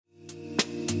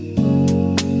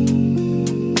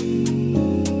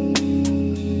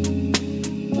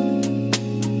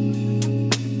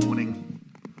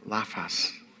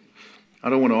I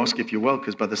don't want to ask if you're well,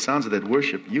 because by the sounds of that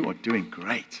worship, you are doing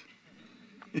great.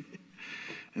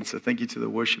 And so thank you to the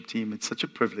worship team. It's such a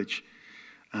privilege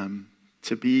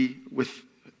to be with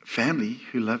family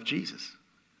who love Jesus,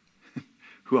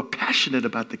 who are passionate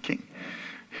about the King,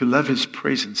 who love his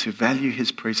presence, who value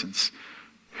his presence,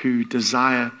 who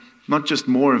desire not just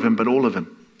more of him, but all of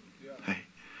him. Hey,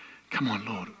 come on,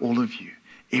 Lord, all of you,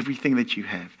 everything that you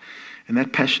have. And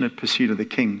that passionate pursuit of the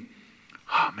King,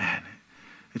 oh man,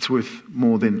 it's worth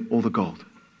more than all the gold.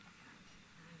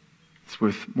 It's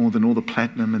worth more than all the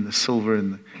platinum and the silver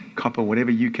and the copper,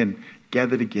 whatever you can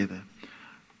gather together.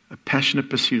 A passionate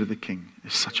pursuit of the King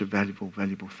is such a valuable,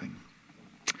 valuable thing.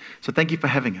 So thank you for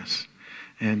having us.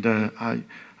 And I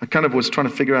kind of was trying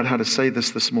to figure out how to say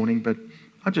this morning, but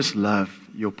I just love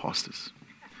your pastors.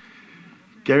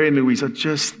 Gary and Louise are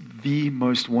just the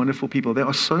most wonderful people. They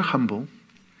are so humble,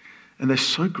 and they're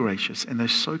so gracious, and they're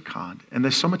so kind, and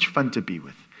they're so much fun to be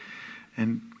with.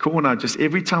 And Cole and I, just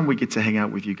every time we get to hang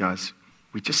out with you guys,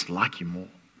 we just like you more.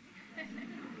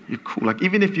 You're cool. Like,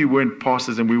 even if you weren't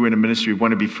pastors and we were in a ministry, we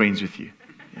want to be friends with you.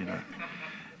 You know.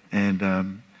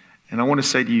 And I want to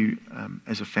say to you,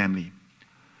 as a family,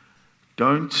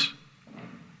 don't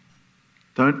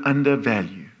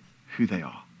undervalue who they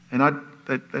are. And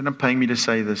they're not paying me to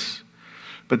say this,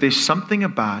 but there's something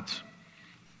about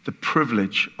the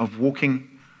privilege of walking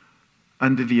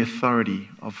under the authority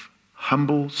of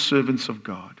humble servants of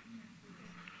God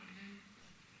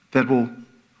that will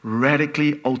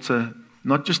radically alter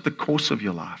not just the course of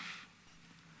your life,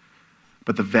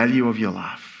 but the value of your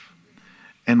life,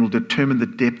 and will determine the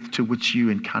depth to which you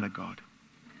encounter God.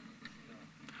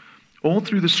 All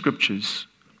through the scriptures,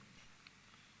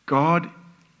 God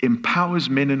empowers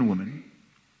men and women,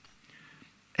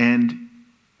 and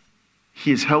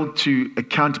he is held to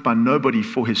account by nobody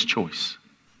for his choice.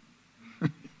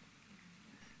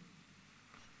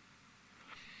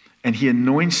 And he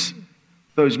anoints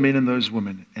those men and those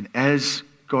women, and as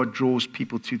God draws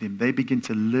people to them, they begin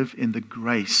to live in the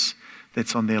grace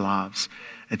that's on their lives.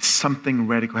 It's something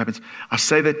radical happens. I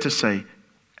say that to say,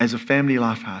 as a family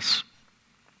lifehouse,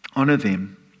 honor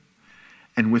them,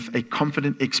 and with a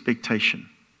confident expectation,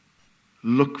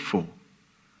 look for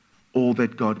all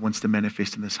that God wants to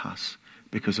manifest in this house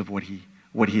because of what he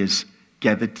has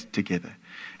gathered together.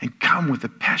 And come with a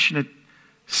passionate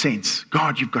sense,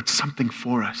 God, you've got something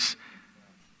for us.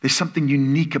 There's something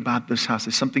unique about this house.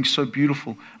 There's something so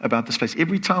beautiful about this place.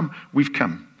 Every time we've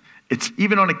come, it's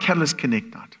even on a Catalyst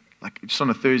Connect night, like just on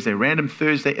a Thursday, random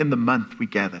Thursday in the month we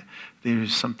gather. There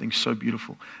is something so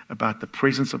beautiful about the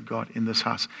presence of God in this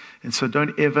house. And so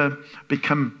don't ever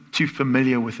become too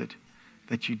familiar with it,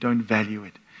 that you don't value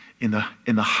it in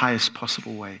the highest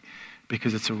possible way,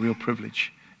 because it's a real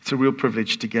privilege. It's a real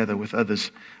privilege to gather with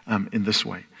others in this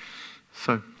way.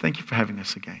 So thank you for having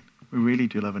us again. We really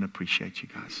do love and appreciate you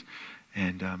guys.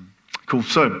 And cool.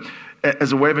 So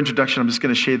as a way of introduction, I'm just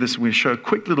going to share this. We're going to show a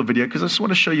quick little video because I just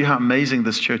want to show you how amazing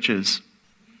this church is.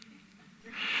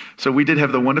 So we did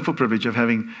have the wonderful privilege of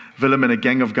having Willem and a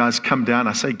gang of guys come down.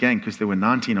 I say gang because there were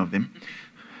 19 of them.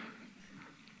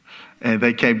 And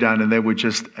they came down and they were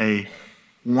just a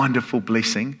wonderful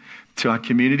blessing to our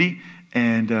community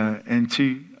and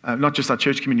to not just our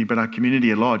church community, but our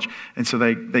community at large. And so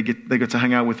they got to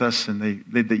hang out with us, and they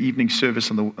led the evening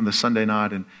service on the Sunday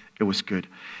night, and it was good.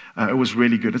 It was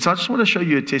really good. And so I just want to show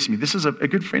you a testimony. This is a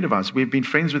good friend of ours. We've been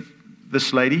friends with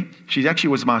this lady. She actually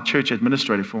was my church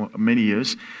administrator for many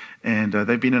years, and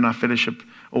they've been in our fellowship,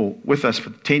 or with us,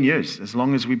 for 10 years. As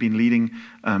long as we've been leading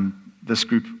this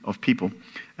group of people,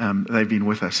 they've been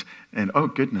with us. And oh,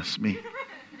 goodness me.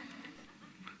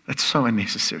 That's so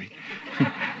unnecessary.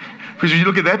 Because you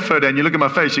look at that photo and you look at my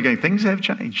face, you're going, things have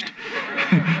changed.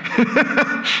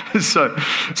 So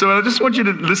I just want you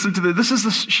to listen to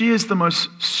this. She is the most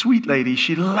sweet lady.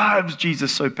 She loves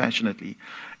Jesus so passionately.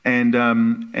 And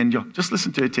just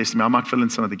listen to her testimony. I might fill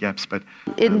in some of the gaps. But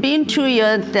it's been 2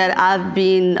 years that I've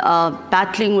been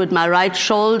battling with my right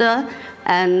shoulder,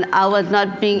 and I was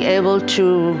not being able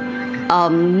to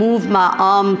move my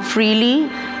arm freely.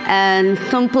 And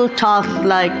simple tasks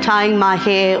like tying my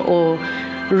hair or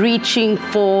reaching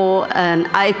for an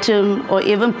item or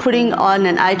even putting on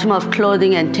an item of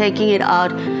clothing and taking it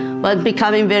out was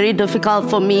becoming very difficult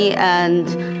for me and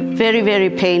very, very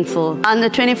painful. On the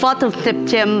 24th of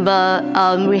September,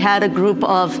 we had a group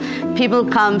of people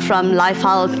come from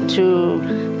Lifehouse to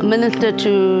minister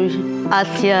to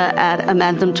us here at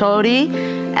Amantham-Tori,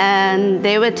 and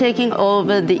they were taking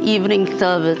over the evening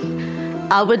service.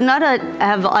 I would not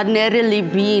have ordinarily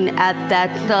been at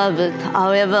that service.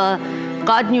 However,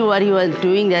 God knew what he was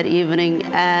doing that evening,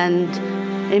 and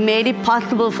It made it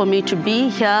possible for me to be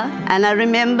here. And I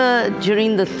remember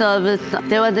during the service,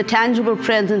 there was a tangible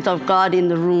presence of God in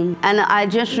the room. And I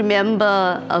just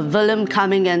remember Willem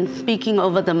coming and speaking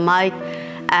over the mic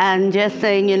and just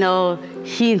saying,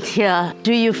 he's here.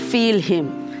 Do you feel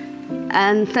him?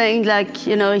 And saying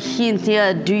he's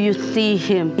here, do you see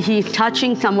him? He's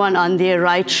touching someone on their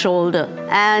right shoulder.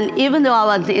 And even though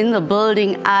I was in the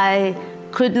building, I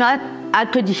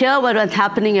could hear what was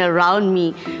happening around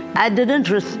me. I didn't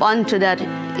respond to that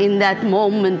in that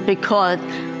moment because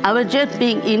I was just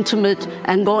being intimate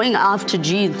and going after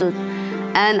Jesus.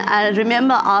 And I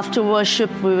remember after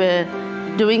worship, we were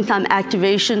doing some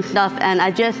activation stuff, and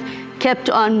I just kept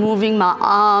on moving my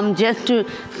arm just to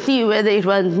see whether it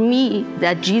was me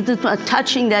that Jesus was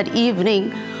touching that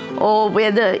evening or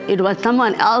whether it was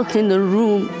someone else in the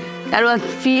room that was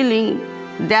feeling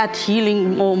that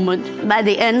healing moment. By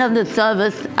the end of the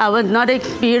service, I was not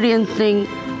experiencing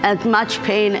as much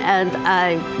pain as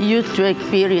I used to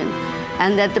experience,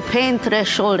 and that the pain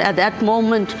threshold at that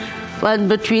moment was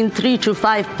between 3 to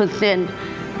 5%.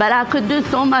 But I could do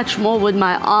so much more with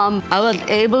my arm. I was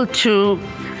able to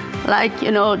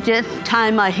just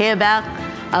tie my hair back.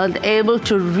 I was able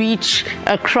to reach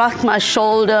across my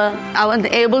shoulder. I was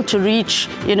able to reach,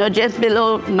 just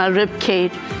below my rib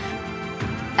cage.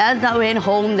 As I went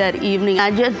home that evening, I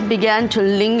just began to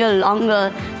linger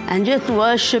longer and just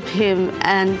worship him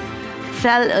and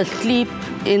fell asleep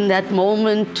in that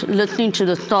moment listening to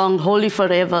the song Holy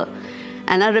Forever.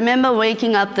 And I remember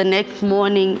waking up the next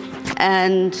morning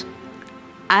and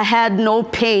I had no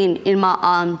pain in my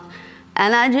arms.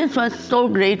 And I just was so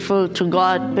grateful to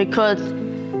God because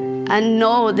I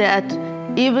know that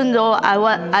even though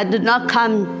I did not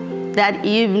come that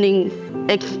evening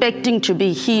expecting to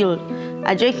be healed,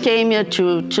 I just came here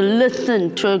to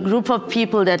listen to a group of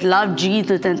people that love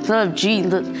Jesus and serve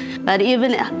Jesus. But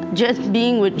even just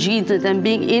being with Jesus and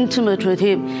being intimate with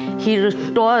him, he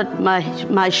restored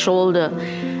my shoulder.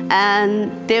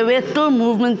 And there were still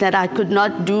movements that I could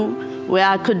not do, where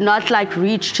I could not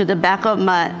reach to the back of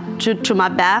to my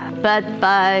back. But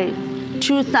by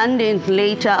 2 Sundays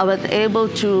later, I was able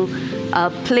to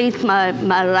place my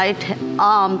right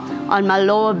arm on my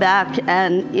lower back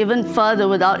and even further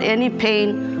without any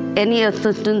pain, any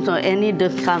assistance, or any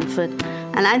discomfort.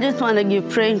 And I just want to give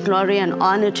praise, glory, and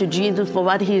honor to Jesus for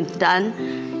what he's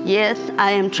done. Yes,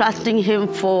 I am trusting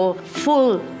him for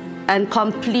full and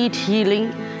complete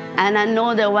healing. And I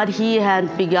know that what he has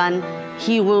begun,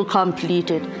 he will complete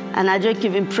it. And I just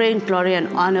give him praise, glory, and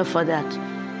honor for that.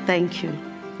 Thank you.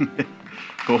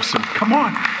 Awesome. Come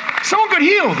on. Someone got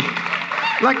healed.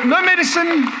 No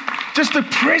medicine, just the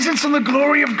presence and the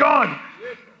glory of God.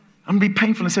 I'm going to be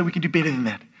painful and say we can do better than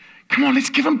that. Come on, let's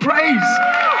give him praise.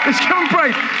 Let's give him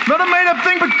praise. Not a made-up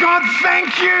thing, but God,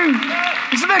 thank you.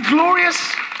 Isn't that glorious?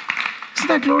 Isn't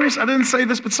that glorious? I didn't say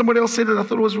this, but somebody else said it. I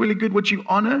thought it was really good. What you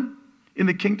honor in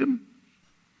the kingdom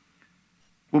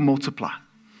will multiply.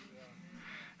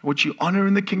 What you honor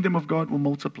in the kingdom of God will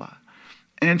multiply.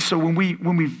 And so when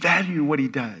we value what he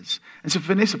does, and so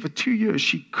Vanessa, for 2 years,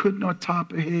 she could not tie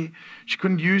up her hair. She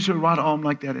couldn't use her right arm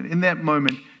like that. And in that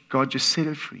moment, God just set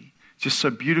her free, just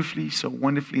so beautifully, so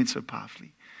wonderfully, and so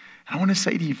powerfully. And I want to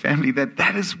say to you, family,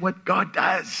 that is what God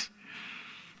does.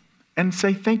 And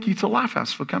say thank you to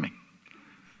Lifehouse for coming.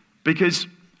 Because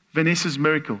Vanessa's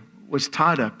miracle was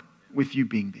tied up with you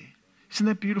being there. Isn't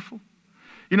that beautiful?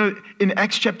 In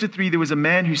Acts chapter 3, there was a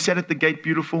man who sat at the gate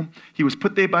beautiful. He was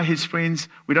put there by his friends.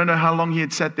 We don't know how long he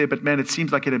had sat there, but man, it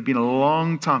seems like it had been a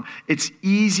long time. It's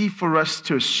easy for us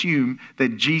to assume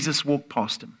that Jesus walked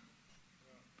past him.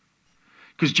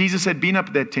 Because Jesus had been up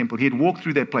at that temple. He had walked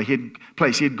through that place.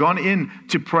 He had gone in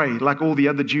to pray like all the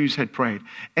other Jews had prayed.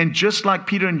 And just like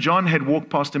Peter and John had walked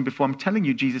past him before, I'm telling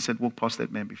you, Jesus had walked past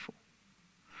that man before.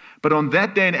 But on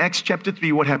that day in Acts chapter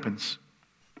 3, what happens?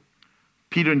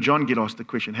 Peter and John get asked the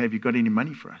question, hey, have you got any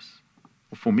money for us?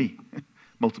 Or for me?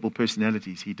 Multiple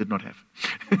personalities he did not have.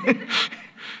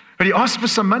 But he asked for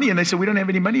some money, and they said, we don't have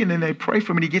any money. And then they pray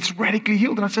for him, and he gets radically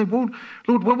healed. And I say, well,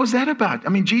 Lord, what was that about? I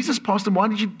mean, Jesus passed him. Why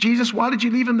did you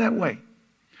leave him that way?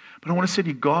 But I want to say to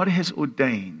you, God has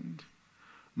ordained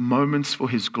moments for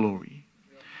his glory.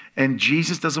 And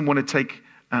Jesus doesn't want to take...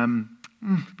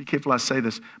 be careful I say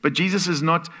this, but Jesus is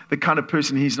not the kind of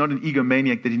person, he's not an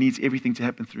egomaniac that he needs everything to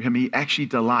happen through him. He actually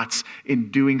delights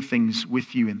in doing things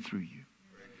with you and through you.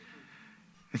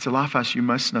 It's a Lifehouse, you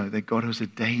must know that God has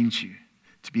ordained you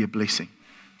to be a blessing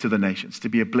to the nations, to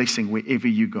be a blessing wherever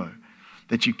you go,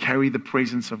 that you carry the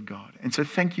presence of God. And so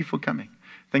thank you for coming.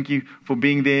 Thank you for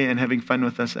being there and having fun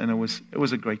with us, and it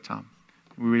was a great time.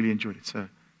 We really enjoyed it, so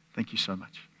thank you so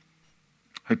much.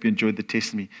 Hope you enjoyed the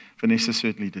testimony. Vanessa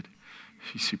certainly did.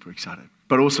 She's super excited.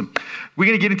 But awesome. We're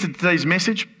going to get into today's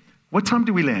message. What time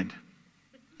do we land?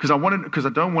 Because I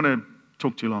don't want to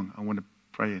talk too long. I want to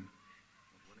pray in.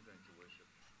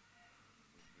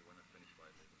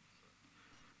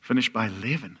 Finish by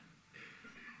 11.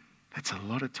 That's a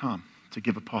lot of time to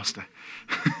give a pastor.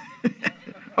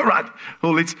 All right.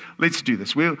 Well, let's do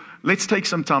this. Let's take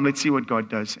some time. Let's see what God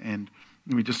does, and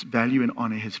we just value and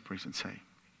honor His presence. Hey.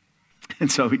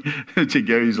 And so to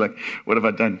Gary's like, what have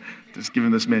I done? Just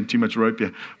giving this man too much rope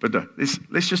here. But no,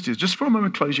 let's just do this. Just for a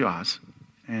moment, close your eyes,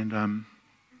 and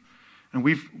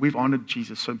we've honored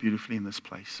Jesus so beautifully in this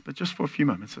place. But just for a few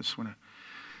moments, I just want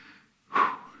to,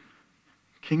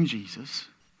 King Jesus.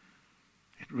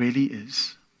 It really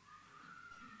is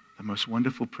the most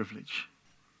wonderful privilege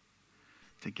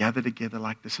to gather together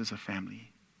like this as a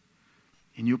family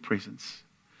in your presence,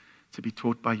 to be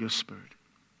taught by your Spirit,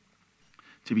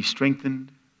 to be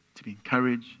strengthened, to be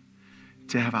encouraged,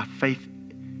 to have our faith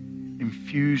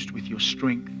infused with your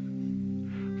strength,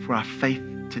 for our faith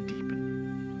to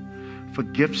deepen, for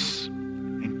gifts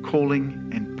and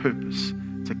calling and purpose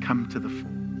to come to the fore.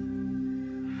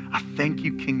 I thank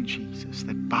you, King Jesus,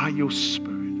 that by your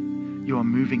Spirit, you are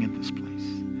moving in this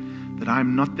place, that I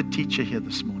am not the teacher here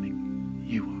this morning,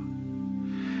 you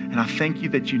are. And I thank you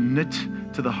that you knit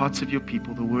to the hearts of your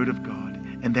people the Word of God,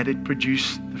 and that it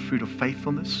produced the fruit of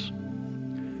faithfulness,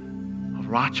 of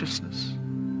righteousness,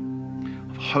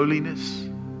 of holiness,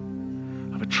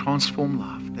 of a transformed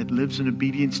life that lives in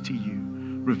obedience to you,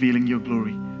 revealing your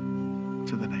glory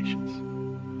to the nations.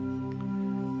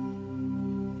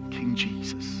 King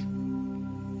Jesus,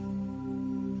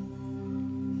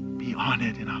 be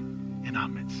honored in our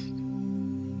midst.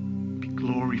 Be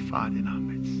glorified in our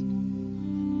midst.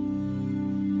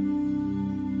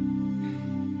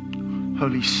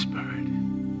 Holy Spirit,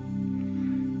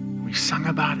 we sung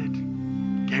about it.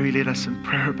 Gary led us in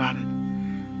prayer about it.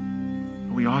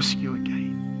 We ask you again,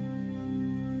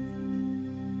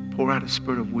 pour out a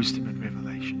spirit of wisdom and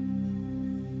revelation.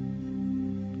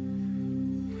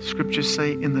 Scriptures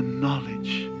say, in the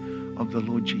knowledge of the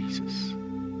Lord Jesus.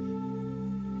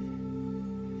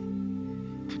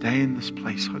 Today in this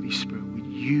place, Holy Spirit, would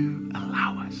you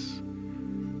allow us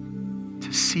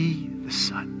to see the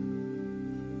Son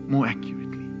more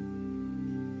accurately?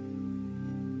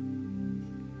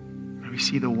 May we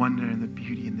see the wonder and the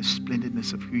beauty and the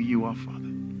splendidness of who you are, Father.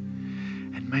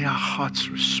 And may our hearts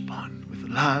respond with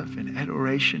love and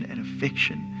adoration and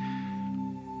affection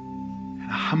and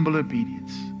a humble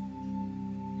obedience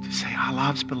to say our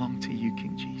lives belong to you,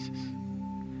 King Jesus.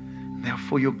 And they are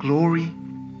for your glory,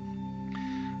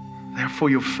 they are for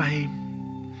your fame,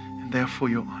 and they are for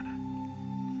your honor.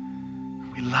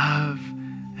 We love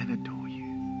and adore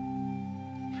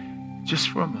you. Just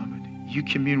for a moment, you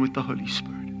commune with the Holy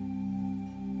Spirit.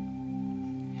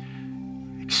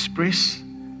 Express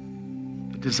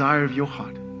the desire of your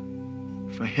heart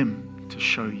for Him to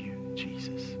show you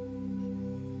Jesus.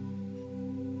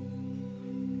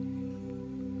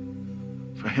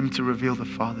 For Him to reveal the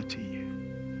Father to you.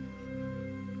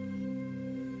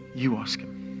 You ask Him.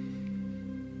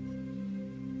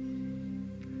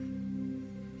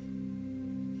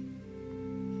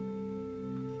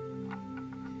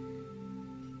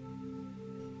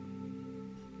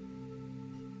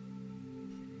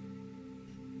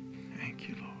 Thank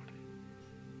you, Lord.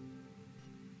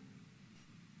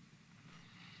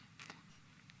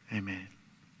 Amen.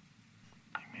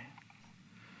 Amen.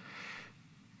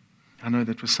 I know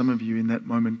that for some of you in that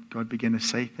moment, God began to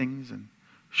say things and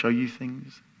show you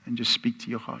things and just speak to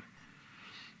your heart.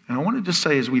 And I want to just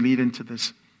say as we lead into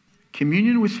this,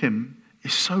 communion with Him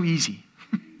is so easy.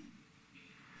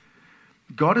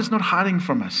 God is not hiding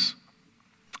from us.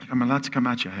 I'm allowed to come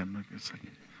at you.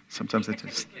 Sometimes I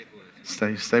just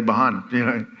stay behind, you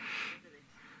know.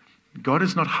 God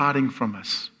is not hiding from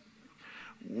us.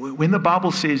 When the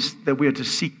Bible says that we are to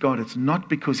seek God, it's not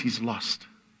because He's lost.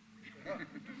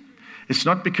 It's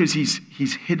not because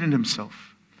He's hidden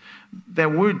Himself.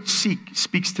 That word seek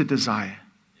speaks to desire.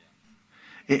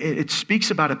 It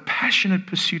speaks about a passionate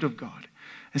pursuit of God.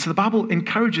 And so the Bible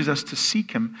encourages us to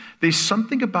seek Him. There's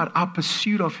something about our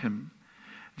pursuit of Him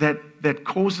that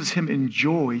causes Him in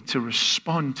joy to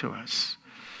respond to us.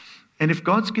 And if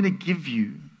God's going to give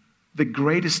you the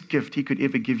greatest gift He could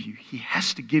ever give you, He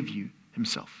has to give you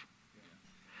Himself.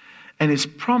 And His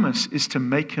promise is to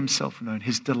make Himself known.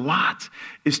 His delight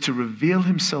is to reveal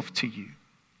Himself to you.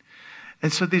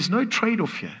 And so there's no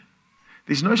trade-off here.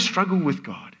 There's no struggle with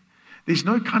God. There's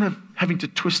no kind of having to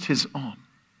twist His arm.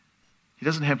 He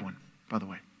doesn't have one, by the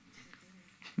way.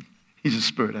 He's a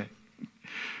spirit, eh?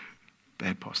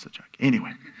 Bad pastor joke.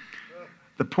 Anyway,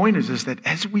 the point is that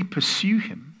as we pursue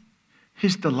Him,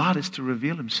 His delight is to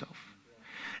reveal himself.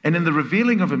 And in the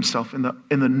revealing of himself, in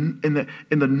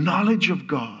the knowledge of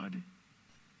God,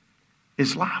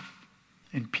 is life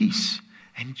and peace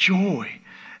and joy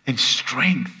and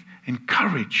strength and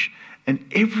courage, and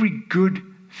every good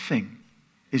thing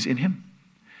is in him.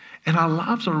 And our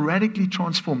lives are radically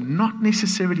transformed, not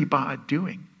necessarily by our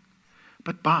doing,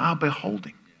 but by our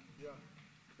beholding.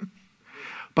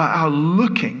 By our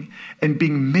looking and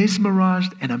being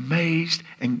mesmerized and amazed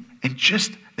and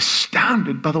just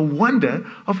astounded by the wonder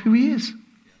of who he is.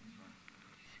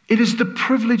 It is the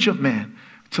privilege of man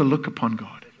to look upon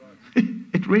God.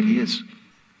 It really is.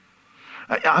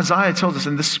 Isaiah tells us,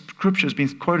 and this scripture has been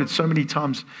quoted so many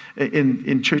times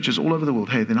in churches all over the world.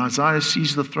 Hey, then Isaiah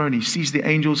sees the throne, he sees the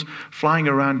angels flying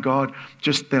around God,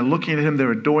 they're looking at him,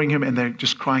 they're adoring him, and they're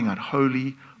just crying out,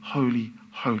 holy, holy,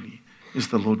 holy is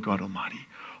the Lord God Almighty.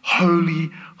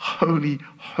 Holy, holy,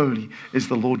 holy is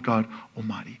the Lord God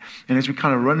Almighty. And as we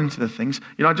kind of run into the things,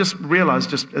 I just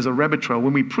realized, just as a rabbit trail,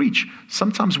 when we preach,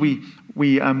 sometimes we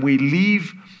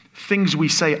leave things we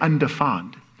say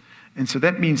undefined. And so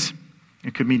that means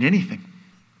it could mean anything.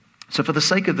 So for the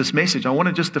sake of this message, I want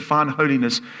to just define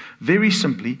holiness very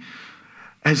simply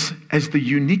as the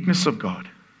uniqueness of God.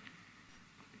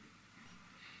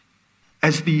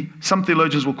 As some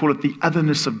theologians will call it the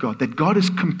otherness of God, that God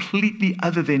is completely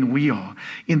other than we are,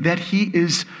 in that he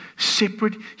is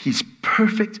separate, he's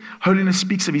perfect. Holiness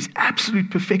speaks of his absolute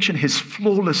perfection, his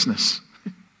flawlessness,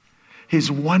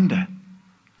 his wonder.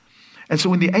 And so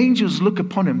when the angels look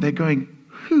upon him, they're going,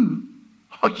 who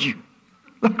are you?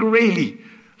 Like, really,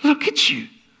 look at you.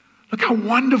 Look how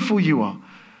wonderful you are.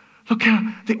 Look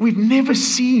that we've never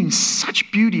seen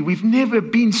such beauty. We've never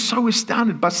been so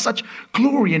astounded by such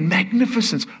glory and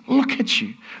magnificence. Look at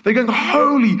you. They're going,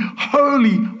 holy,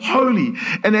 holy, holy.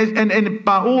 And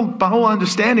by all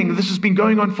understanding, this has been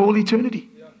going on for all eternity.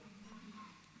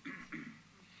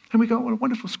 And we go, what a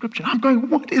wonderful scripture. I'm going,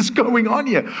 what is going on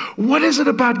here? What is it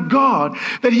about God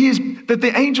that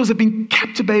the angels have been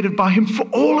captivated by him for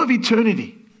all of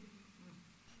eternity?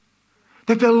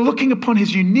 That they're looking upon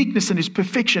his uniqueness and his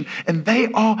perfection, and they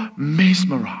are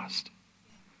mesmerized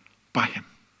by him.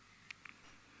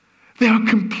 They are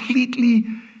completely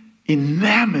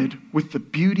enamored with the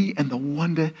beauty and the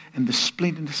wonder and the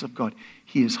splendidness of God.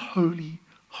 He is holy,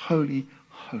 holy,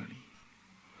 holy.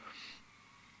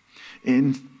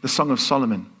 In the Song of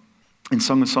Solomon, in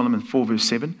Song of Solomon 4 verse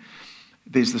 7,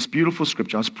 there's this beautiful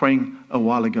scripture. I was praying a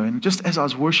while ago, and just as I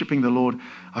was worshiping the Lord,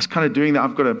 I was kind of doing that.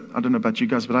 I don't know about you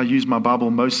guys, but I use my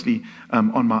Bible mostly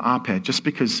on my iPad, just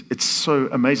because it's so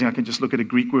amazing. I can just look at a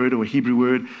Greek word or a Hebrew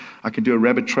word. I can do a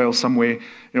rabbit trail somewhere,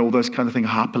 all those kind of things,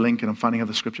 hyperlink, and I'm finding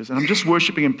other scriptures. And I'm just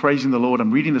worshiping and praising the Lord.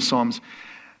 I'm reading the Psalms,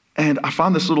 and I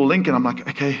found this little link, and I'm like,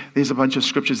 okay, there's a bunch of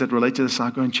scriptures that relate to this. So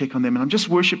I go and check on them, and I'm just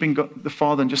worshiping God, the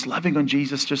Father, and just loving on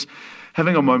Jesus, just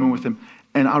having a moment with him.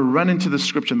 And I run into the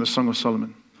scripture in the Song of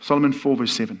Solomon, Solomon 4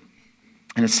 verse 7.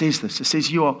 And it says this, it says,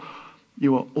 you are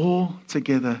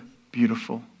altogether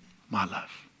beautiful, my love.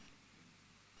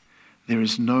 There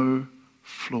is no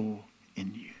flaw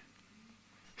in you.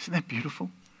 Isn't that beautiful?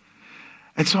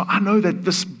 And so I know that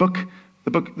this book,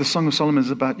 the Song of Solomon,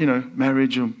 is about,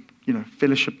 marriage or,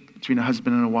 fellowship between a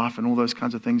husband and a wife and all those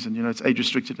kinds of things. And, it's age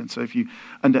restricted. And so if you're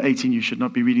under 18, you should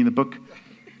not be reading the book.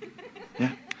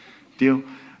 Yeah, deal.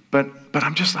 But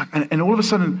I'm just like, and all of a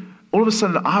sudden,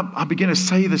 I begin to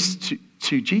say this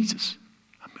to Jesus.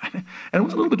 And it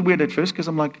was a little bit weird at first, because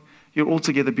I'm like, you're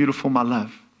altogether beautiful, my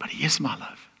love. But he is my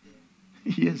love.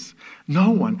 He is.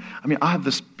 No one. I have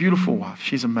this beautiful wife.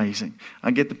 She's amazing.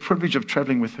 I get the privilege of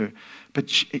traveling with her. But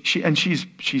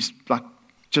she's like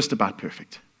just about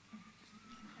perfect.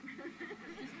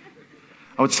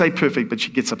 I would say perfect, but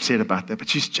she gets upset about that. But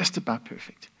she's just about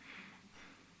perfect.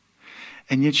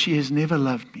 And yet she has never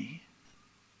loved me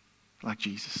like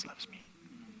Jesus loves me.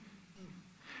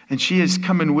 And she has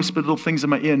come and whispered little things in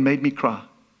my ear and made me cry.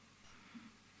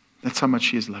 That's how much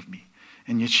she has loved me.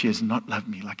 And yet she has not loved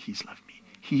me like he's loved me.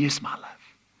 He is my love.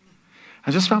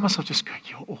 I just found myself just going,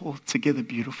 you're altogether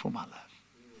beautiful, my love.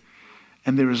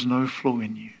 And there is no flaw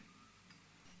in you.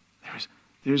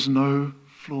 There is no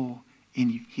flaw in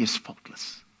you. He is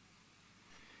faultless.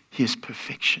 He is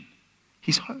perfection.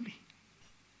 He's holy.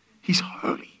 He's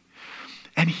holy.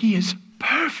 And he is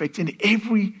perfect in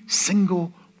every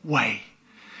single way.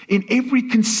 In every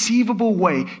conceivable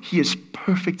way, he is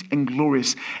perfect and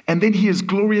glorious. And then he is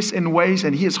glorious in ways,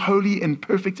 and he is holy and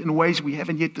perfect in ways we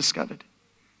haven't yet discovered.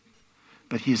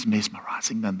 But he is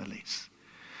mesmerizing nonetheless.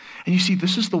 And you see,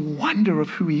 this is the wonder of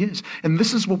who he is. And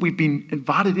this is what we've been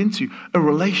invited into, a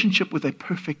relationship with a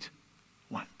perfect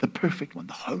one,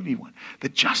 the holy one, the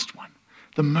just one,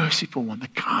 the merciful one, the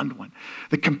kind one,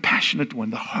 the compassionate one,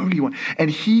 the holy one. And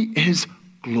he is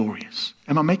glorious.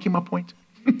 Am I making my point?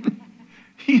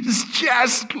 He is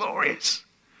just glorious.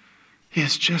 He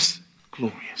is just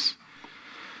glorious.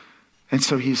 And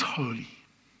so he is holy.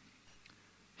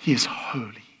 He is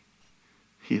holy.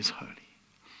 He is holy.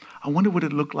 I wonder what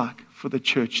it looked like for the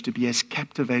church to be as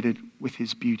captivated with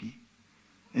his beauty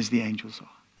as the angels are.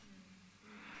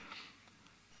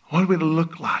 What would it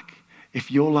look like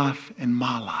if your life and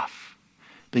my life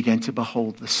began to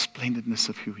behold the splendidness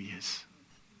of who he is?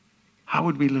 How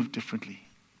would we live differently?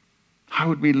 How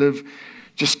would we live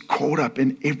just caught up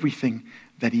in everything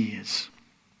that he is?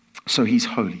 So he's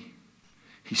holy.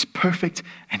 He's perfect,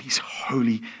 and he's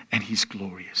holy, and he's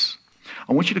glorious.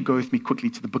 I want you to go with me quickly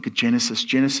to the book of Genesis.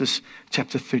 Genesis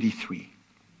chapter 33.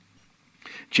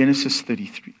 Genesis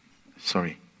 33.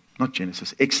 Sorry, not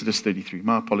Genesis. Exodus 33.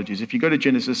 My apologies. If you go to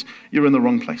Genesis, you're in the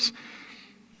wrong place.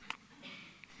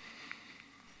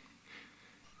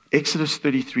 Exodus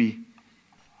 33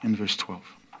 and verse 12.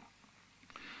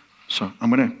 So I'm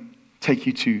going to take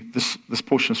you to this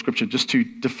portion of Scripture just to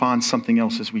define something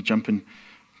else as we jump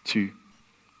into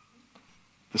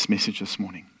this message this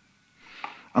morning.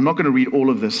 I'm not going to read all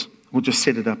of this. We'll just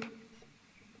set it up.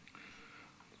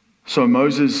 So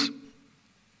Moses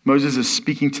is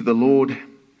speaking to the Lord,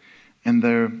 and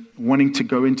they're wanting to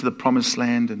go into the promised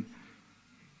land. And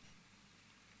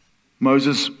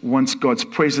Moses wants God's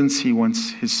presence. He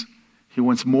wants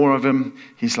more of him.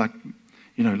 He's like,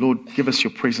 Lord, give us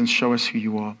your presence. Show us who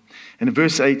you are. And in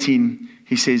verse 18,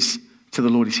 he says to the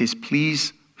Lord, he says,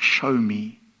 please show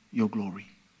me your glory.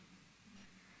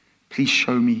 Please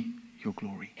show me your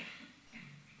glory.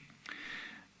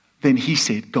 Then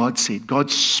God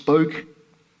spoke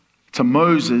to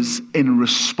Moses in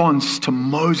response to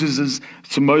Moses'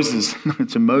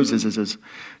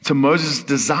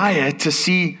 desire to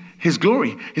see his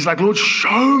glory. He's like, Lord,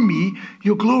 show me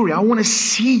your glory. I want to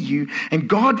see you. And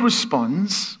God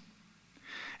responds,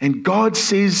 and God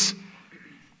says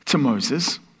to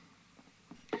Moses,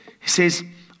 he says,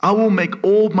 I will make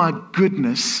all my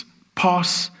goodness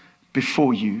pass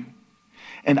before you,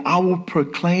 and I will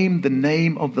proclaim the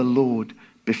name of the Lord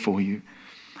before you.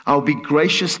 I will be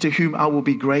gracious to whom I will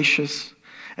be gracious,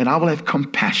 and I will have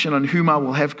compassion on whom I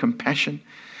will have compassion.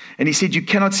 And he said, you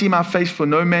cannot see my face, for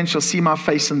no man shall see my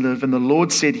face and live. And the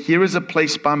Lord said, here is a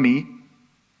place by me,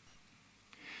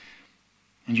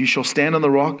 and you shall stand on the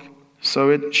rock.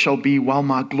 So it shall be while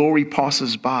my glory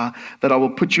passes by, that I will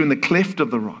put you in the cleft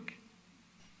of the rock,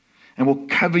 and will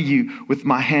cover you with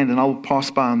my hand, and I will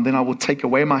pass by, and then I will take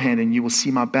away my hand, and you will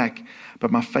see my back, but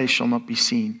my face shall not be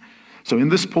seen. So in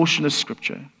this portion of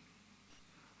Scripture,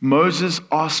 Moses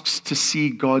asks to see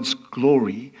God's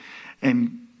glory,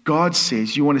 and God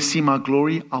says, you want to see my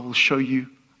glory? I will show you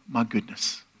my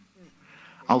goodness.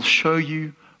 I'll show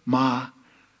you my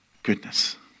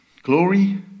goodness.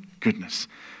 Glory, goodness.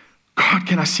 God,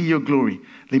 can I see your glory?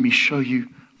 Let me show you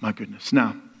my goodness.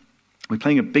 Now, we're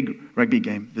playing a big rugby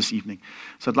game this evening.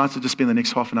 So I'd like to just spend the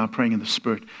next half an hour praying in the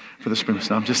Spirit for the Spirit.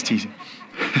 No, I'm just teasing.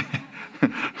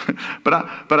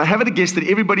 But I have it a guess that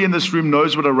everybody in this room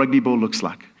knows what a rugby ball looks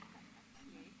like.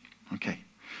 Okay.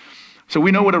 So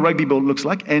we know what a rugby ball looks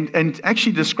like. And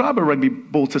actually describe a rugby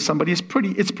ball to somebody is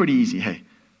pretty easy, hey?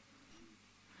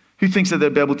 Who thinks that they'll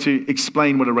be able to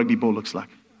explain what a rugby ball looks like?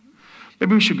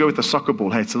 Maybe we should go with a soccer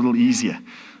ball. Hey, it's a little easier.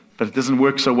 But it doesn't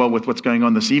work so well with what's going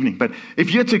on this evening. But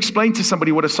if you had to explain to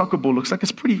somebody what a soccer ball looks like,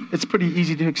 it's pretty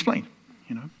easy to explain,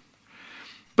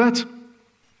 But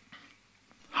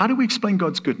how do we explain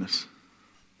God's goodness?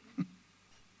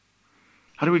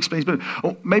 How do we explain His goodness?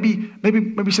 Or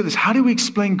maybe say this: how do we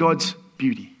explain God's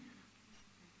beauty?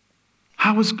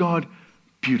 How is God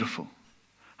beautiful?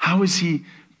 How is He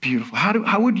beautiful?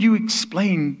 How would you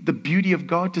explain the beauty of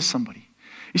God to somebody?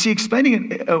 You see,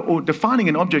 explaining or defining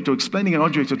an object or explaining an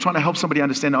object or trying to help somebody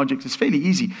understand an object is fairly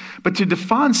easy. But to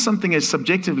define something as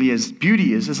subjectively as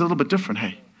beauty is a little bit different,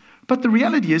 hey? But the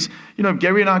reality is,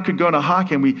 Gary and I could go on a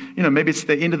hike and we, maybe it's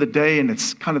the end of the day and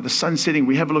it's kind of the sun setting.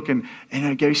 We have a look and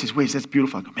Gary says, Wes, that's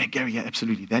beautiful. I go, man, Gary, yeah,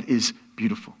 absolutely. That is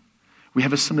beautiful. We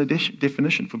have a similar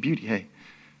definition for beauty, hey?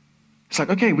 It's like,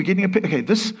 okay, we're getting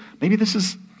this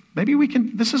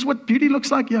is what beauty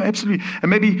looks like. Yeah, absolutely. And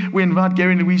maybe we invite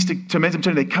Gary and Louise to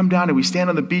Mesopotamia. They come down and we stand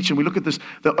on the beach and we look at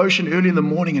the ocean early in the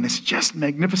morning and it's just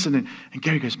magnificent. And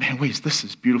Gary goes, man, Wes, this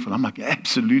is beautiful. I'm like,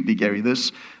 absolutely, Gary,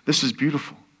 this is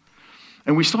beautiful.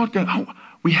 And we start going,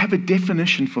 we have a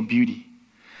definition for beauty.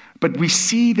 But we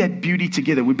see that beauty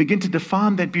together. We begin to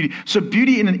define that beauty. So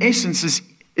beauty in an essence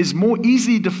is more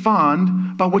easily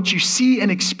defined by what you see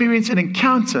and experience and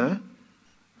encounter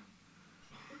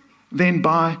than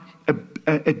by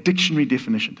a dictionary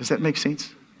definition. Does that make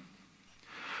sense?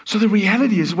 So the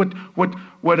reality is what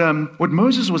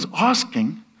Moses was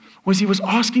asking was he was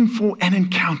asking for an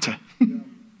encounter.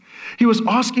 He was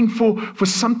asking for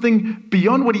something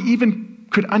beyond what he even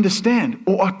could understand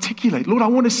or articulate. Lord, I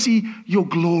want to see your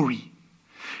glory.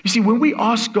 You see, when we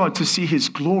ask God to see his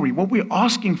glory, what we're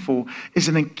asking for is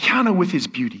an encounter with his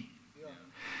beauty.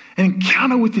 An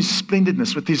encounter with his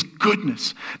splendidness, with his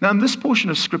goodness. Now, in this portion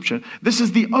of Scripture, this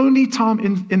is the only time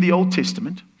in the Old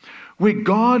Testament where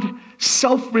God,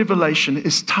 self-revelation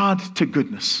is tied to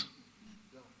goodness.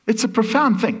 It's a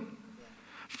profound thing.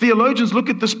 Theologians look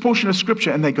at this portion of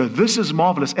Scripture and they go, this is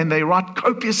marvelous. And they write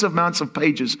copious amounts of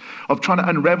pages of trying to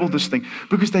unravel this thing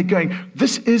because they're going,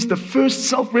 this is the first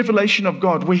self-revelation of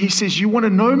God where he says, you want to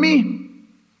know me?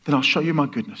 Then I'll show you my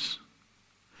goodness.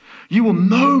 You will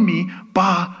know me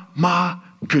by my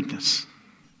goodness.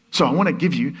 So I want to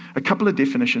give you a couple of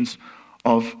definitions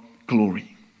of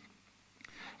glory.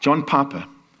 John Piper.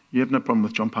 You have no problem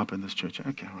with John Piper in this church.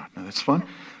 Okay, all right. No, that's fine.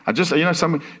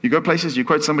 You go places, you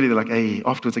quote somebody, they're like, hey,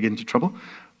 afterwards I get into trouble.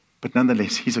 But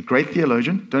nonetheless, he's a great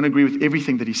theologian. Don't agree with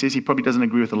everything that he says. He probably doesn't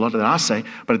agree with a lot that I say,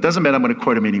 but it doesn't matter. I'm going to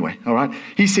quote him anyway, all right?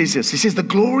 He says this. He says, the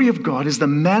glory of God is the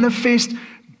manifest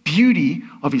beauty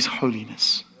of his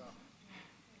holiness.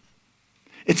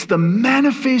 It's the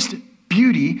manifest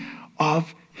beauty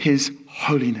of his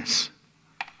holiness.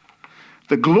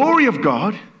 The glory of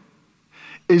God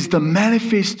is the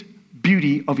manifest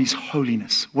beauty of his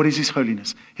holiness. What is his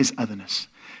holiness? His otherness,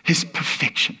 his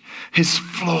perfection, his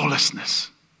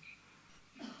flawlessness.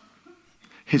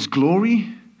 His glory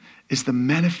is the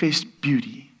manifest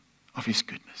beauty of his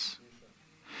goodness.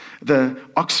 The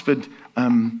Oxford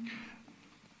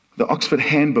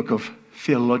Handbook of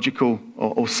Theological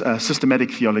or Systematic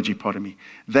Theology, pardon me,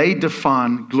 they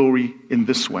define glory in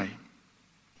this way.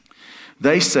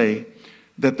 They say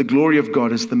that the glory of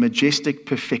God is the majestic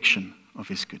perfection of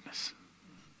his goodness.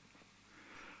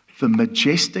 The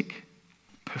majestic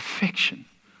perfection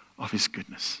of his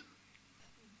goodness.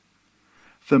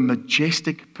 The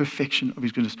majestic perfection of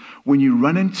his goodness. When you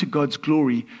run into God's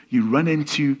glory, you run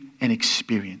into an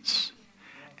experience,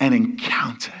 an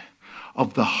encounter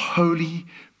of the holy,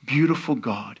 beautiful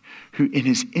God who in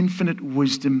his infinite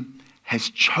wisdom has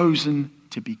chosen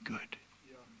to be good.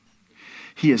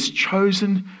 He has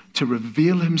chosen to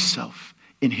reveal himself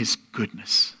in his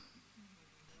goodness.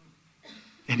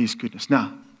 In his goodness.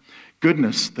 Now,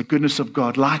 goodness, the goodness of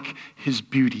God, like his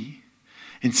beauty,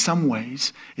 in some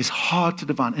ways, is hard to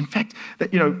define. In fact, a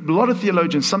lot of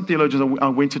theologians, some theologians I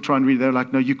went to try and read, they're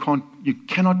like, no, you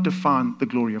cannot define the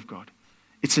glory of God.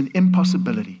 It's an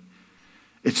impossibility.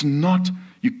 It's not,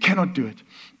 you cannot do it.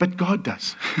 But God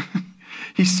does.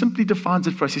 He simply defines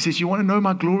it for us. He says, you want to know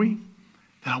my glory?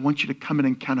 Then I want you to come and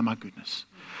encounter my goodness.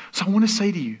 So I want to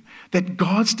say to you that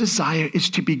God's desire is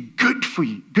to be good for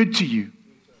you, good to you.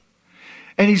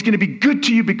 And he's going to be good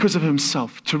to you because of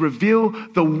himself, to reveal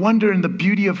the wonder and the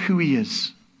beauty of who he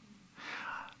is.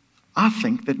 I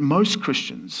think that most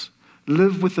Christians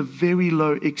live with a very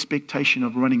low expectation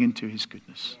of running into his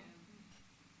goodness.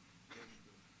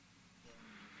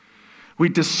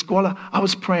 I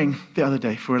was praying the other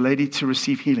day for a lady to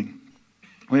receive healing.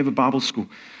 We have a Bible school.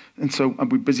 And so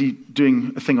we're busy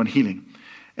doing a thing on healing.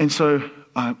 And so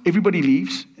everybody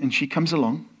leaves, and she comes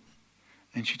along,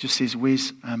 and she just says,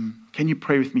 Wes, can you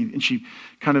pray with me? And she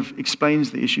kind of explains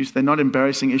the issues. They're not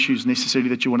embarrassing issues necessarily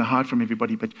that you want to hide from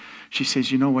everybody, but she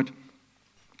says, you know what?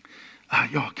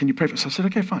 Can you pray for us? So I said,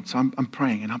 okay, fine. So I'm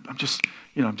praying, and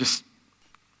I'm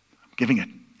giving it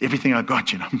everything I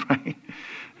got, I'm praying.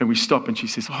 And we stop, and she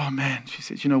says, oh man, she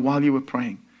says, while you were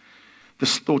praying,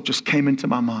 this thought just came into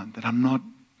my mind that I'm not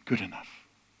good enough.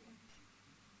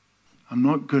 I'm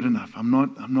not good enough. I'm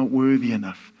not worthy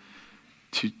enough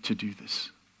to do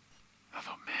this. I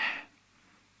thought, man,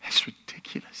 that's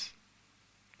ridiculous.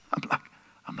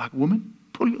 I'm like, woman,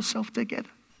 pull yourself together.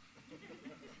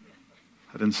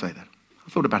 I didn't say that. I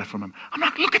thought about it for a moment. I'm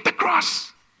like, look at the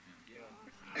cross.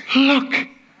 Look,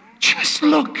 just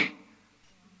look.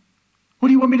 What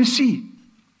do you want me to see?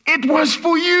 It was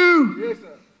for you. Yes, sir.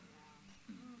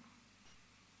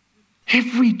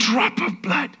 Every drop of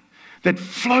blood that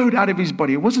flowed out of his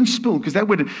body. It wasn't spilled because that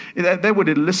would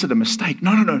elicit a mistake.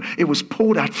 No. It was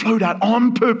poured out, flowed out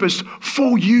on purpose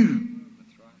for you.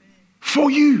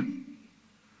 For you.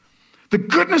 The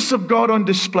goodness of God on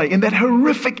display. In that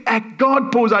horrific act,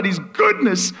 God pours out his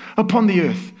goodness upon the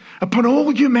earth, upon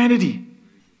all humanity. And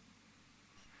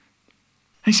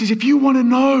he says, if you want to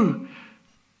know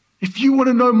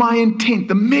my intent,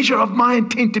 the measure of my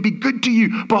intent to be good to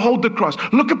you, behold the cross.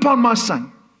 Look upon my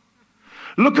son.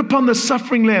 Look upon the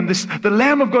suffering Lamb, the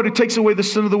Lamb of God who takes away the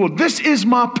sin of the world. This is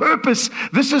my purpose.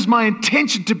 This is my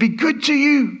intention, to be good to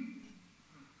you.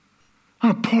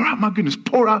 I'm going to pour out my goodness,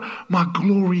 pour out my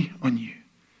glory on you.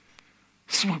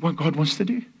 This is what God wants to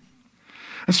do.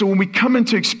 And so when we come in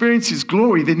to experience His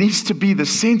glory, there needs to be the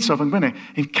sense of, I'm going to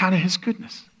encounter His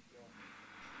goodness.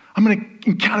 I'm going to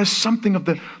encounter something of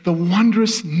the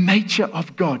wondrous nature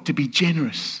of God, to be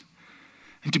generous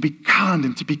and to be kind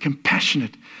and to be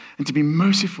compassionate and to be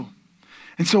merciful.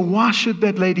 And so why should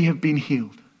that lady have been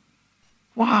healed?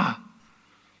 Why?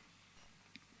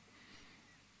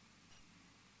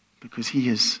 Because He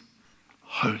is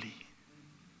holy.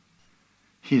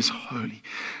 He is holy.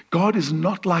 God is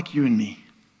not like you and me.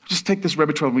 Just take this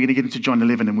rabbit trail. We're going to get into John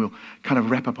 11 and we'll kind of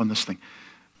wrap up on this thing.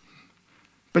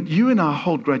 But you and I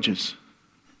hold grudges.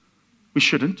 We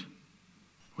shouldn't.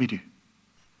 We do.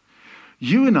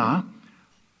 You and I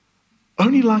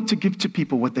only like to give to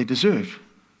people what they deserve.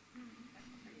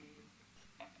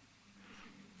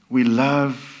 We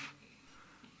love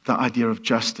the idea of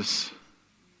justice.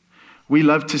 We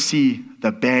love to see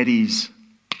the baddies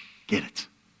get it.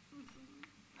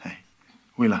 Hey,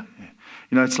 we love. Yeah.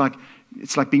 You know, it's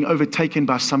like being overtaken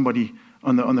by somebody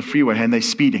on the freeway and they're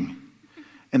speeding,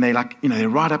 and they're like, you know, they're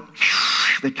right up.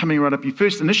 They're coming right up you.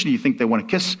 First, initially, you think they want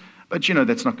to kiss, but you know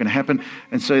that's not going to happen.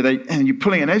 And so you're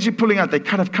pulling, and as you're pulling out, they're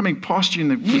kind of coming past you,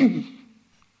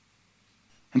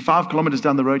 and 5 kilometers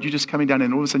down the road, you're just coming down,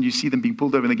 and all of a sudden you see them being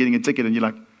pulled over, and they're getting a ticket, and you're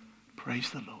like, praise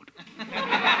the Lord.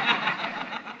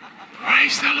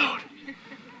 Praise the Lord.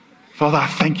 Father, I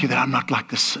thank you that I'm not like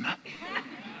this sinner.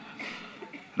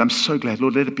 And I'm so glad.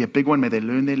 Lord, let it be a big one. May they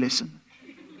learn their lesson.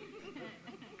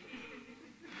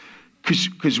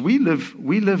 Because we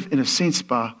live in a sense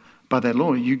by that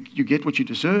law. You get what you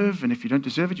deserve, and if you don't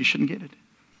deserve it, you shouldn't get it.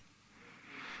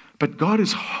 But God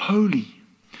is holy.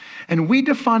 And we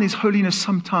define His holiness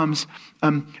sometimes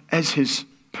as His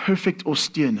perfect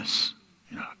austereness.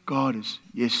 You know, God is,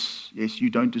 yes, you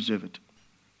don't deserve it.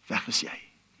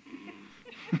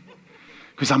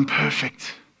 Because I'm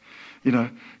perfect. You know,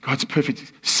 God's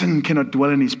perfect. Sin cannot dwell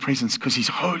in His presence because He's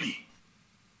holy.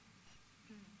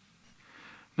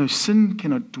 No, sin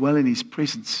cannot dwell in His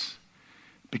presence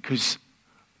because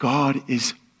God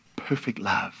is perfect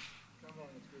love.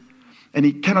 And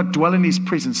He cannot dwell in His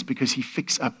presence because He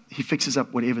fixes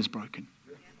up whatever's broken.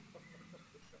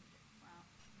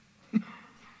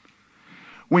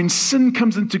 When sin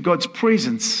comes into God's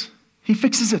presence, He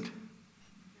fixes it.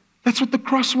 That's what the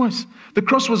cross was. The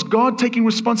cross was God taking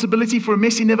responsibility for a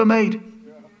mess He never made.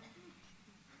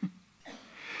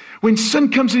 When sin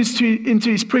comes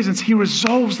into His presence, He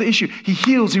resolves the issue. He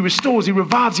heals, He restores, He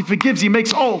revives, He forgives, He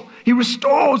makes whole. He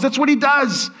restores. That's what He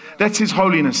does. That's His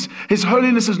holiness. His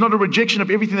holiness is not a rejection of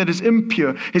everything that is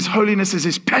impure. His holiness is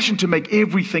His passion to make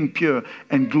everything pure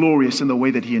and glorious in the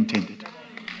way that He intended.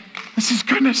 That's His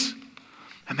goodness.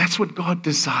 And that's what God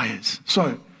desires.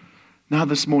 So, now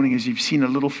this morning, as you've seen a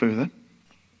little further,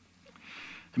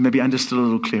 and maybe understood a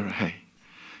little clearer, hey,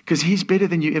 because He's better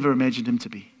than you ever imagined Him to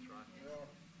be.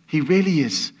 He really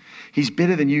is. He's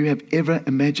better than you have ever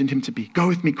imagined Him to be. Go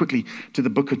with me quickly to the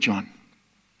book of John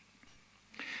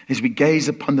as we gaze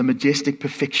upon the majestic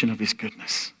perfection of His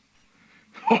goodness.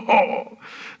 Oh,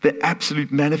 the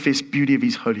absolute manifest beauty of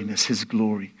His holiness, His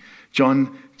glory.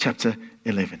 John chapter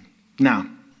 11. Now,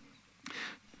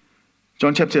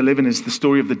 John chapter 11 is the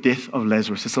story of the death of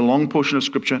Lazarus. It's a long portion of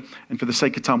Scripture, and for the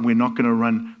sake of time, we're not going to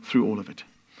run through all of it.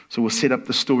 So we'll set up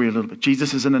the story a little bit.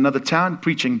 Jesus is in another town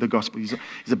preaching the gospel. He's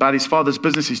about His Father's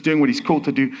business. He's doing what He's called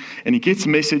to do, and He gets a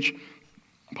message,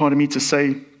 pardon me, to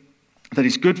say that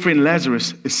his good friend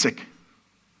Lazarus is sick.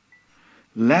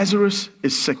 Lazarus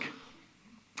is sick.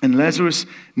 And Lazarus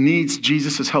needs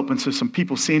Jesus' help. And so some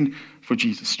people send for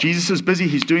Jesus. Jesus is busy.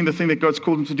 He's doing the thing that God's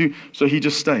called him to do. So he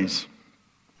just stays.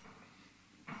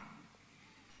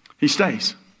 He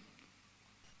stays.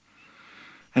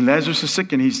 And Lazarus is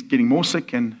sick and he's getting more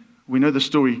sick. And we know the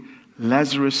story.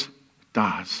 Lazarus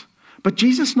dies. But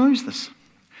Jesus knows this.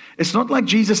 It's not like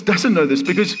Jesus doesn't know this,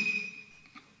 because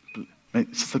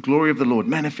it's the glory of the Lord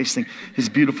manifesting his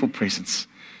beautiful presence.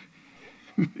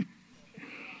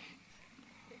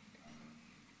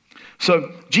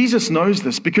 So Jesus knows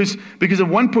this because at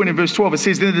one point in verse 12 it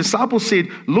says, then the disciples said,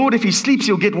 Lord, if he sleeps,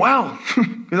 he'll get well.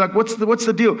 He's like, what's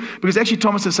the deal? Because actually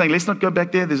Thomas is saying, let's not go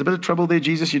back there. There's a bit of trouble there,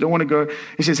 Jesus. You don't want to go.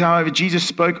 He says, however, Jesus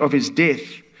spoke of his death,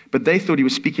 but they thought he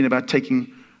was speaking about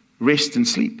taking rest and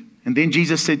sleep. And then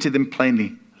Jesus said to them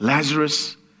plainly,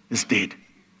 Lazarus is dead.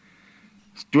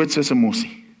 Do it, Sister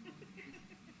Morsi.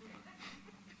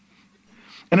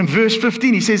 And in verse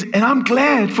 15 he says, and I'm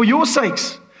glad for your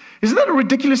sakes. Isn't that a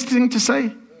ridiculous thing to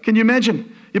say? Can you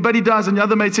imagine? Your buddy dies and the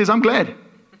other mate says, I'm glad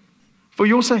for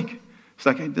your sake. It's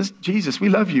like, hey, Jesus, we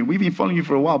love you. We've been following you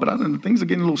for a while, but I don't know, things are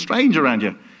getting a little strange around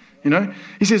here.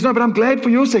 He says, no, but I'm glad for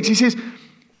your sakes. He says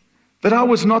that I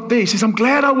was not there. He says, I'm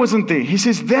glad I wasn't there. He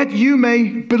says, that you may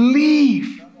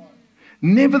believe.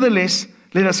 Nevertheless,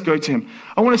 let us go to him.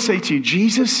 I want to say to you,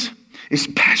 Jesus is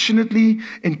passionately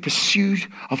in pursuit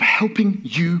of helping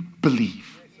you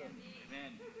believe.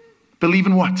 Believe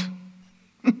in what?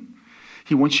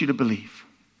 He wants you to believe.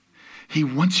 He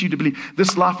wants you to believe.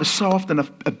 This life is so often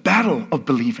a battle of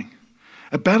believing.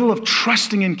 A battle of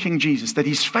trusting in King Jesus, that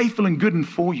he's faithful and good and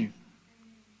for you.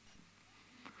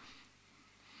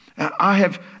 I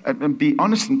have, and be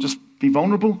honest and just be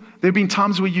vulnerable, there have been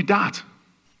times where you doubt.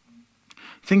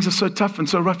 Things are so tough and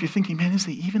so rough, you're thinking, man, is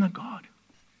there even a God?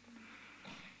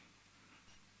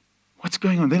 What's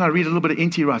going on? Then I read a little bit of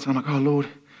N.T. Wright, and I'm like, oh Lord,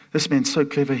 this man's so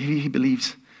clever, he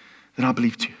believes, then I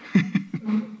believe too.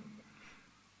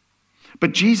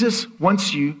 But Jesus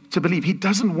wants you to believe. He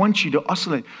doesn't want you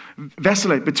to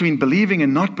vacillate between believing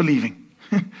and not believing.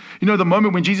 The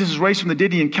moment when Jesus is raised from the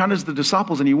dead, he encounters the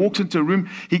disciples and he walks into a room.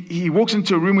 He walks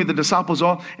into a room where the disciples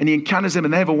are and he encounters them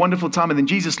and they have a wonderful time. And then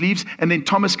Jesus leaves and then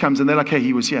Thomas comes and they're like, hey,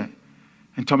 he was here.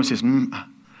 And Thomas says,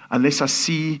 unless I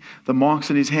see the marks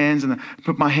in his hands and I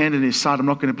put my hand in his side, I'm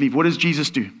not going to believe. What does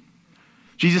Jesus do?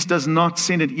 Jesus does not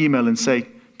send an email and say,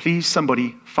 please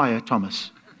somebody fire Thomas.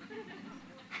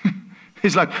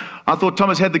 He's like, I thought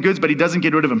Thomas had the goods, but he doesn't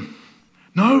get rid of him.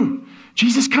 No,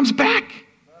 Jesus comes back.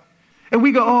 And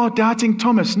we go, oh, doubting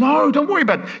Thomas. No, don't worry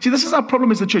about it. See, this is our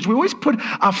problem as the church. We always put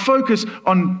our focus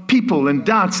on people and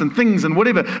doubts and things and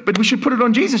whatever, but we should put it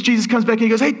on Jesus. Jesus comes back and he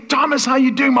goes, hey, Thomas, how you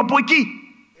doing, my boy key?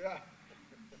 He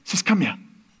says, come here.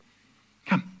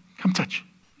 Come touch.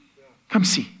 Come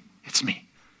see. It's me.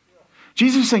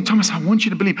 Jesus is saying, Thomas, I want you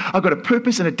to believe. I've got a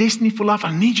purpose and a destiny for life.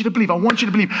 I need you to believe. I want you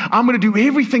to believe. I'm going to do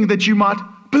everything that you might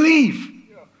believe.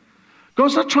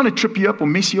 God's not trying to trip you up or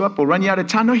mess you up or run you out of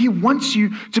town. No, he wants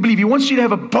you to believe. He wants you to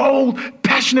have a bold,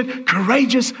 passionate,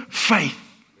 courageous faith.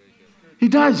 He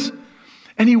does.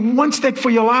 And he wants that for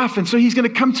your life. And so he's going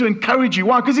to come to encourage you.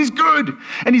 Why? Because he's good.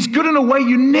 And he's good in a way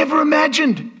you never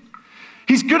imagined.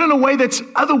 He's good in a way that's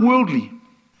otherworldly.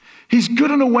 He's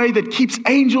good in a way that keeps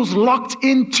angels locked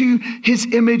into his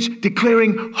image,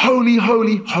 declaring, holy,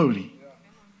 holy, holy.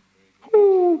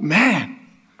 Oh, man.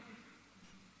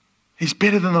 He's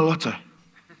better than the lotto.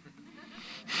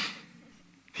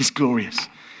 He's glorious.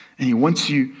 And he wants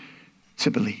you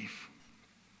to believe.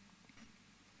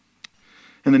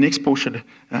 In the next portion,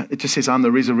 it just says, I'm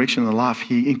the resurrection and the life.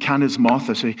 He encounters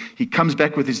Martha. So he comes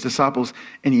back with his disciples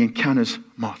and he encounters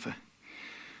Martha.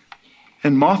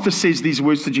 And Martha says these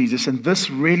words to Jesus, and this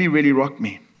really, really rocked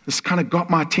me. This kind of got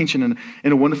my attention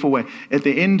in a wonderful way. At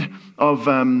the end of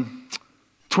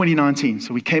 2019,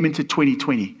 so we came into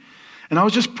 2020. And I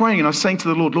was just praying and I was saying to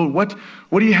the Lord, what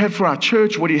do you have for our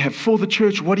church? What do you have for the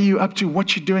church? What are you up to?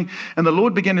 What you doing? And the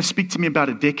Lord began to speak to me about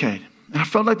a decade. And I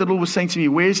felt like the Lord was saying to me,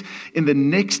 where's in the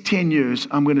next 10 years,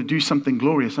 I'm going to do something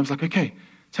glorious. I was like, okay,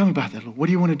 tell me about that, Lord. What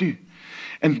do you want to do?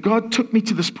 And God took me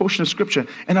to this portion of scripture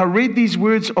and I read these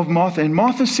words of Martha. And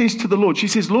Martha says to the Lord, she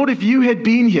says, Lord, if you had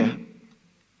been here,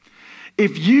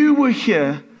 if you were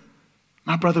here,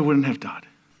 my brother wouldn't have died.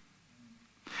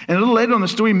 And a little later on the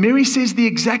story, Mary says the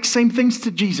exact same things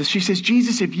to Jesus. She says,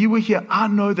 Jesus, if you were here, I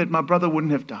know that my brother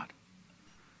wouldn't have died.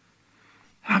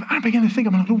 And I began to think,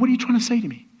 I'm like, Lord, what are you trying to say to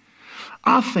me?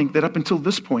 I think that up until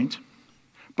this point,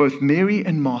 both Mary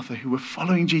and Martha, who were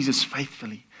following Jesus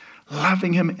faithfully,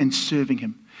 loving him and serving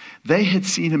him, they had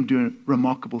seen him do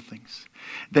remarkable things.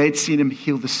 They had seen him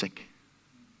heal the sick.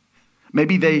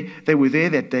 Maybe they were there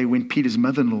that day when Peter's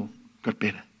mother-in-law got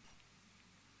better.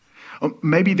 Or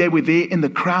maybe they were there in the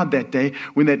crowd that day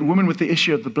when that woman with the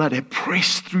issue of the blood had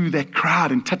pressed through that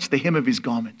crowd and touched the hem of his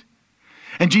garment.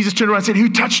 And Jesus turned around and said, who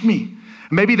touched me?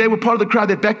 Maybe they were part of the crowd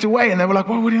that backed away and they were like,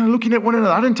 well, we're looking at one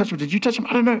another. I didn't touch him. Did you touch him?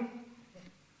 I don't know.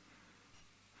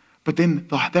 But then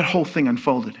that whole thing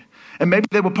unfolded. And maybe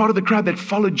they were part of the crowd that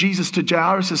followed Jesus to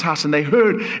Jairus' house and they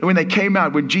heard, and when they came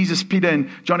out, when Jesus, Peter, and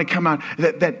John had come out,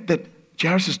 that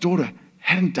Jairus' daughter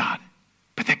hadn't died.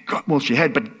 But she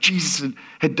had, but Jesus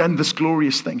had done this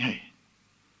glorious thing, hey,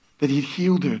 that he'd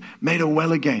healed her, made her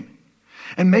well again.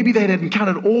 And maybe they had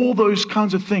encountered all those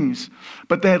kinds of things,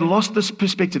 but they had lost this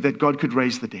perspective that God could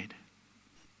raise the dead.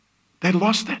 They'd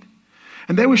lost that.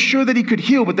 And they were sure that he could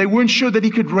heal, but they weren't sure that he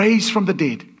could raise from the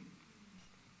dead.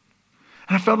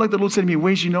 And I felt like the Lord said to me,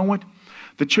 Wes, you know what?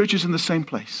 The church is in the same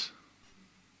place.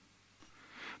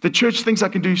 The church thinks I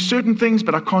can do certain things,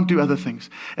 but I can't do other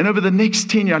things. And over the next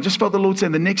 10 years, I just felt the Lord say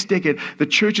in the next decade, the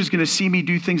church is going to see me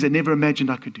do things they never imagined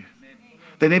I could do.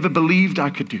 they never believed I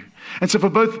could do. And so for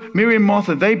both Mary and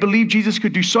Martha, they believed Jesus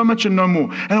could do so much and no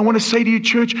more. And I want to say to you,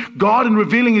 church, God in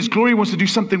revealing his glory wants to do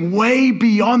something way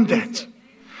beyond that.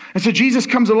 And so Jesus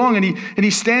comes along and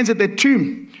he stands at that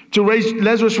tomb to raise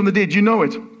Lazarus from the dead. You know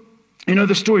it. You know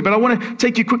the story. But I want to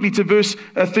take you quickly to verse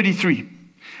 33.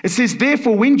 It says,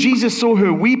 therefore, when Jesus saw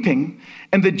her weeping,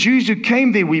 and the Jews who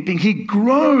came there weeping, he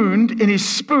groaned in his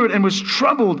spirit and was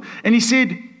troubled. And he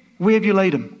said, where have you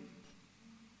laid him?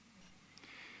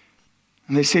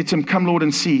 And they said to him, come, Lord,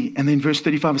 and see. And then verse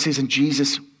 35, it says, and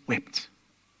Jesus wept.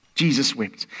 Jesus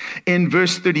wept. In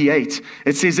verse 38,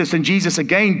 it says this, and Jesus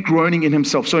again groaning in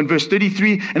himself. So in verse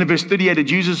 33 and in verse 38, it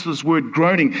uses this word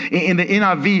groaning. In the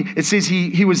NIV, it says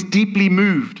he was deeply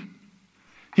moved.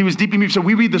 He was deeply moved. So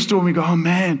we read the story and we go, oh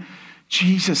man,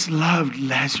 Jesus loved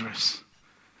Lazarus.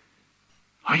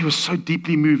 Oh, he was so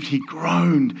deeply moved. He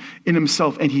groaned in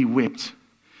himself and he wept.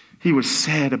 He was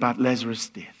sad about Lazarus'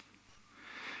 death.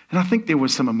 And I think there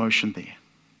was some emotion there.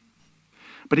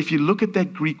 But if you look at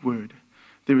that Greek word,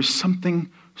 there is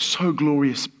something so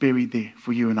glorious buried there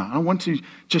for you and I. I want to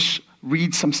just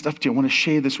read some stuff to you. I want to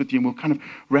share this with you and we'll kind of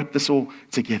wrap this all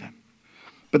together.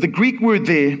 But the Greek word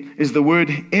there is the word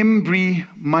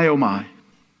embryomai.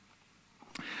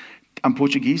 I'm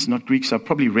Portuguese, not Greek, so I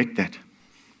probably wrecked that.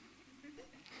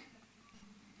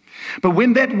 But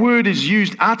when that word is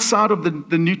used outside of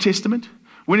the New Testament,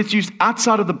 when it's used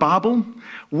outside of the Bible,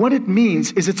 what it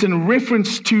means is it's in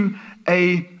reference to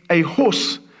a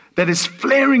horse that is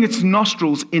flaring its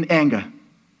nostrils in anger.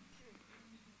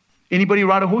 Anybody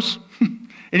ride a horse?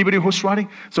 Anybody horse riding?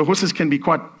 So horses can be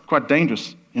quite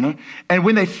dangerous, you know. And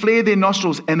when they flare their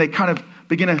nostrils and they kind of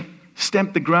begin to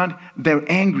stamp the ground, they're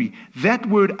angry. That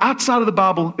word outside of the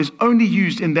Bible is only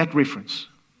used in that reference.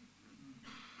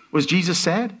 Was Jesus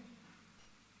sad?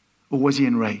 Or was he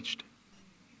enraged?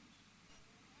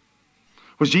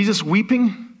 Was Jesus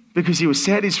weeping because he was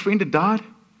sad his friend had died?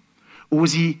 Or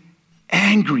was he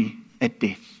angry at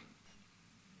death?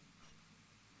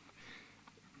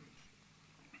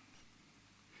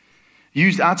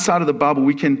 Used outside of the Bible,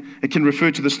 it can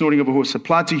refer to the snorting of a horse.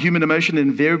 Applied to human emotion, it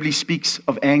invariably speaks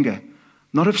of anger,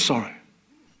 not of sorrow.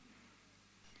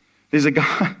 There's a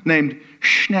guy named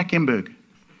Schnackenberg.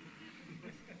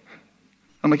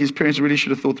 I'm like, his parents really should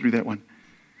have thought through that one.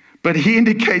 But he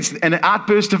indicates an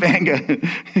outburst of anger,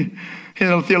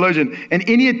 a theologian. And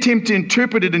any attempt to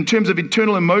interpret it in terms of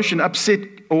internal emotion,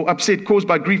 upset caused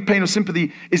by grief, pain, or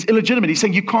sympathy is illegitimate. He's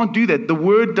saying you can't do that. The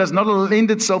word does not lend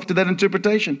itself to that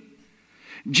interpretation.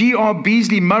 G.R.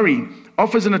 Beasley Murray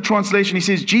offers in a translation, he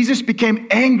says, Jesus became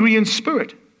angry in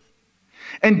spirit.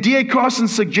 And D.A. Carson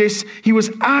suggests he was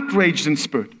outraged in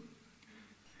spirit.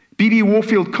 B.B.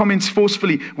 Warfield comments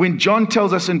forcefully when John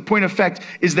tells us in point of fact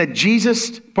is that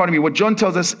what John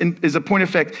tells us is a point of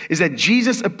fact is that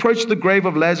Jesus approached the grave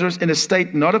of Lazarus in a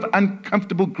state not of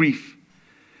uncomfortable grief,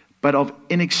 but of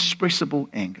inexpressible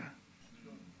anger.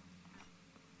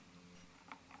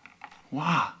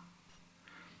 Why?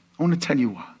 I want to tell you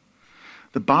why.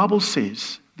 The Bible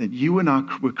says that you and I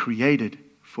were created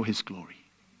for his glory.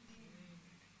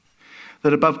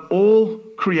 That above all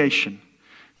creation,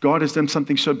 God has done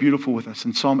something so beautiful with us.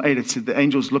 In Psalm 8, it said the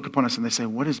angels look upon us and they say,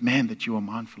 what is man that you are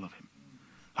mindful of him?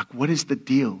 Like, what is the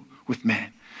deal with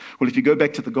man? Well, if you go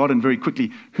back to the garden very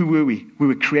quickly, who were we? We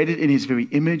were created in his very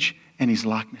image and his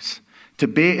likeness, to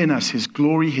bear in us his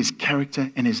glory, his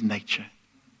character, and his nature.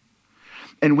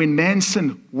 And when man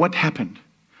sinned, what happened?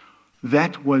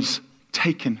 That was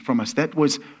taken from us. That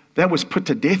was put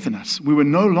to death in us. We were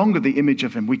no longer the image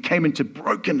of him. We came into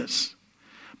brokenness.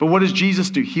 But what does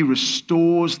Jesus do? He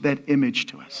restores that image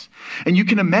to us. And you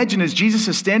can imagine as Jesus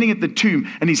is standing at the tomb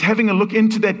and he's having a look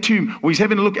into that tomb, or he's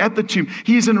having a look at the tomb,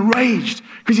 he is enraged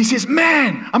because he says,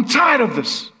 man, I'm tired of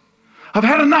this. I've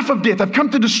had enough of death. I've come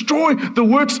to destroy the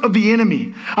works of the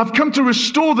enemy. I've come to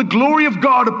restore the glory of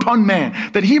God upon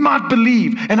man, that he might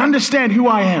believe and understand who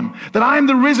I am, that I am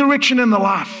the resurrection and the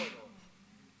life.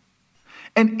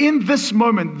 And in this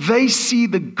moment, they see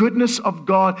the goodness of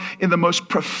God in the most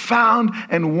profound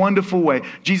and wonderful way.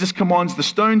 Jesus commands the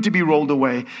stone to be rolled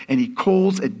away, and he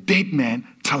calls a dead man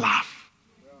to life.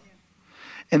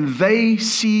 And they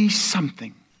see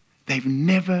something they've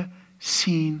never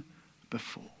seen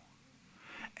before.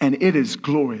 And it is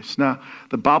glorious. Now,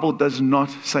 the Bible does not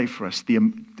say for us,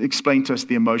 explain to us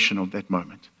the emotion of that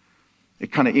moment.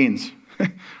 It kind of ends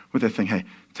with that thing, hey,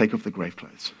 take off the grave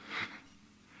clothes.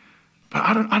 But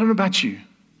I don't know about you.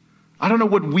 I don't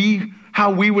know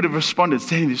how we would have responded,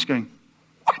 standing there just going,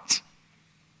 what?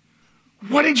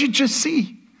 What did you just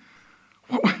see?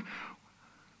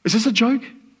 Is this a joke?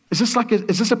 Is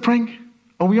this a prank?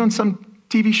 Are we on some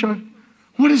TV show?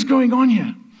 What is going on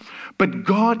here? But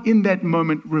God in that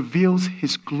moment reveals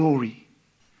his glory.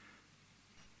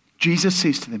 Jesus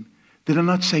says to them, did I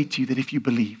not say to you that if you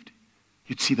believed,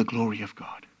 you'd see the glory of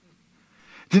God?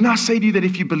 Didn't I say to you that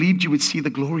if you believed, you would see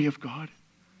the glory of God?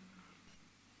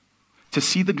 To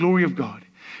see the glory of God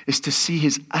is to see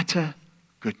his utter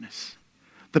goodness,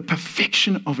 the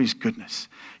perfection of his goodness.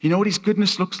 You know what his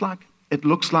goodness looks like? It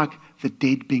looks like the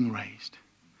dead being raised.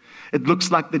 It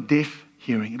looks like the deaf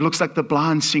hearing. It looks like the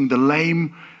blind seeing, the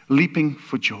lame leaping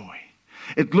for joy.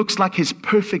 It looks like his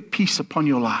perfect peace upon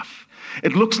your life.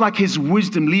 It looks like his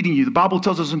wisdom leading you. The Bible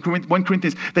tells us in 1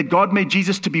 Corinthians that God made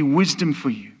Jesus to be wisdom for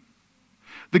you.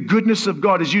 The goodness of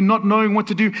God is you not knowing what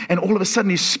to do, and all of a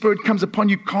sudden his Spirit comes upon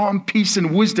you, calm, peace,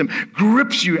 and wisdom,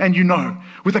 grips you, and you know,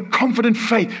 with a confident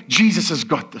faith, Jesus has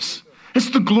got this.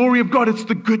 It's the glory of God. It's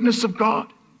the goodness of God.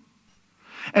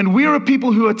 And we are a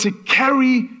people who are to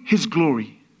carry his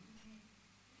glory.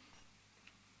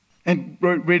 And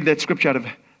read that scripture out of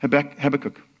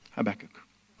Habakkuk.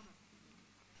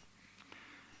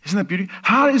 Isn't that beautiful?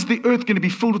 How is the earth going to be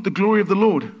filled with the glory of the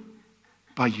Lord?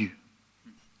 By you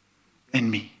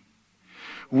and me.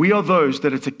 We are those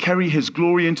that are to carry his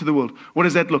glory into the world. What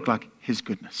does that look like? His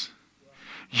goodness.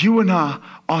 You and I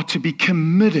are to be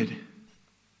committed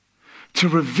to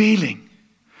revealing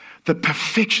the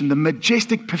perfection, the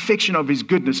majestic perfection of his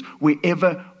goodness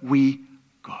wherever we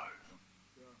go.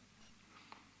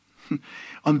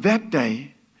 On that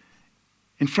day,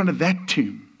 in front of that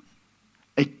tomb,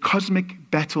 a cosmic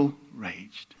battle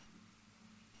raged.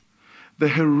 The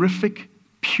horrific,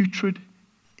 putrid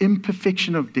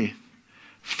imperfection of death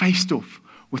faced off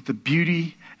with the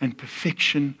beauty and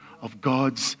perfection of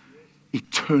God's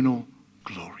eternal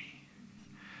glory.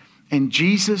 And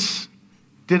Jesus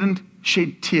didn't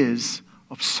shed tears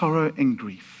of sorrow and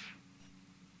grief.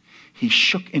 He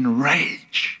shook in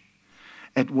rage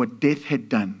at what death had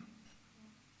done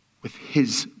with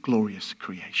his glorious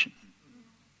creation.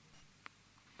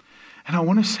 And I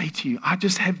want to say to you, I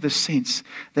just have the sense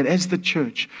that as the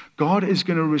church, God is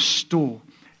going to restore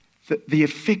the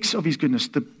effects of his goodness,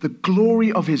 the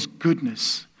glory of his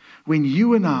goodness, when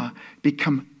you and I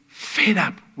become fed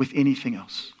up with anything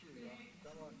else.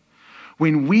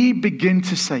 When we begin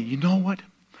to say, you know what?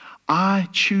 I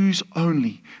choose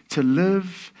only to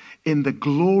live in the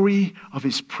glory of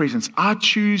his presence. I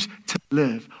choose to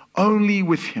live only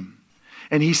with him.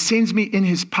 And he sends me in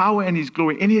his power and his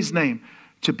glory, in his name,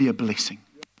 to be a blessing,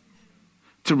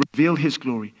 to reveal his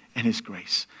glory and his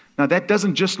grace. Now that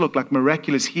doesn't just look like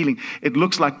miraculous healing. It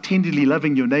looks like tenderly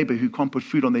loving your neighbor who can't put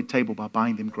food on their table by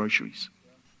buying them groceries.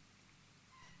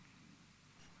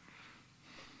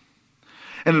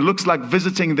 And it looks like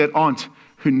visiting that aunt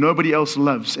who nobody else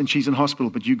loves and she's in hospital,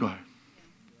 but you go.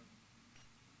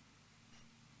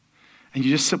 And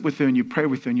you just sit with her and you pray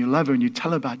with her and you love her and you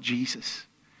tell her about Jesus.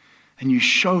 And you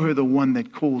show her the one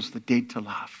that calls the dead to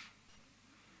life.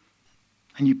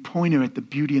 And you point her at the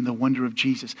beauty and the wonder of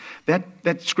Jesus.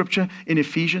 That scripture in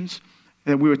Ephesians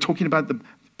that we were talking about, the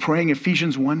praying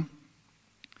Ephesians 1,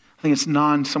 I think it's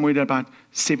 9, somewhere about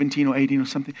 17 or 18 or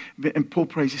something. And Paul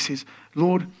prays, he says,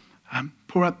 Lord,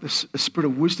 pour out the spirit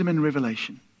of wisdom and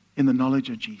revelation in the knowledge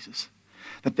of Jesus,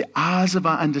 that the eyes of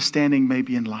our understanding may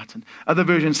be enlightened. Other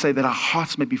versions say that our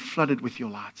hearts may be flooded with your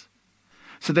light,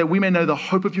 so that we may know the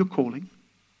hope of your calling,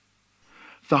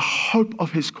 the hope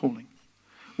of his calling.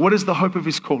 What is the hope of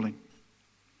his calling?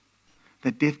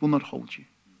 That death will not hold you.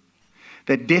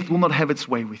 That death will not have its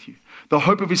way with you. The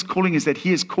hope of his calling is that he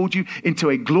has called you into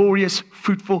a glorious,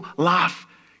 fruitful life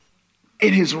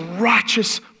in his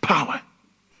righteous power,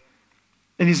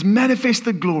 in his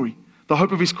manifested glory. The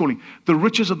hope of his calling, the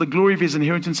riches of the glory of his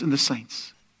inheritance in the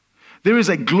saints. There is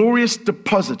a glorious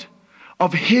deposit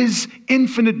of his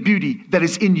infinite beauty that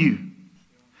is in you.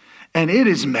 And it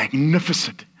is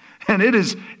magnificent. And it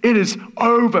is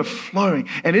overflowing.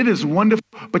 And it is wonderful.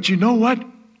 But you know what?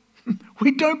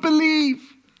 We don't believe.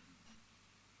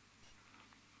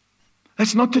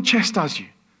 That's not to chastise you.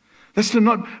 That's to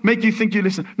not make you think you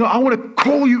listen. No, I want to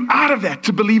call you out of that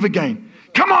to believe again.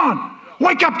 Come on.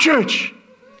 Wake up, church.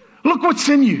 Look what's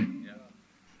in you.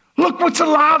 Look what's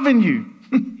alive in you.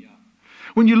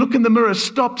 When you look in the mirror,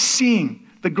 stop seeing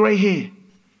the gray hair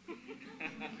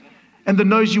and the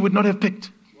nose you would not have picked.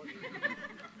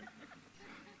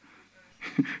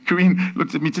 Corinne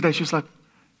looked at me today. She was like,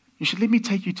 you should let me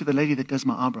take you to the lady that does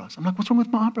my eyebrows. I'm like, what's wrong with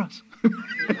my eyebrows?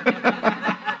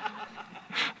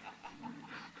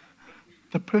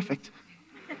 They're perfect.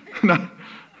 No.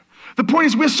 The point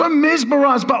is, we're so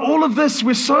mesmerized by all of this.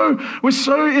 We're so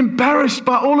embarrassed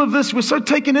by all of this. We're so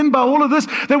taken in by all of this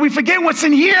that we forget what's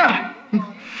in here.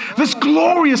 This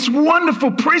glorious,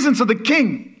 wonderful presence of the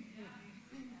King.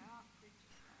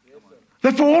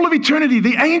 That for all of eternity,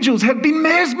 the angels have been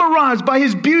mesmerized by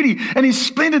his beauty and his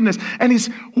splendidness and his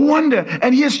wonder,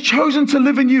 and he has chosen to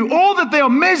live in you. All that they are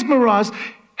mesmerized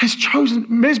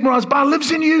by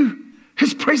lives in you.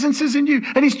 His presence is in you,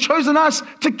 and he's chosen us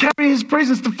to carry his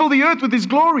presence, to fill the earth with his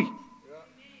glory.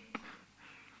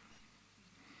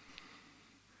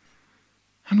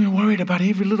 And we're worried about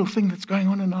every little thing that's going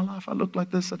on in our life. I look like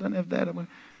this, I don't have that. Oh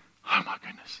my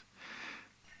goodness.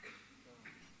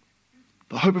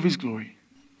 The hope of his glory,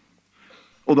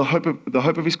 or the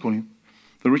hope of his calling,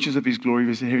 the riches of his glory,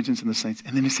 his inheritance in the saints.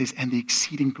 And then it says, and the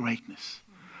exceeding greatness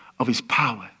of his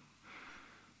power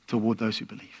toward those who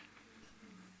believe.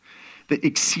 The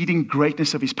exceeding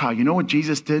greatness of his power. You know what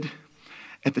Jesus did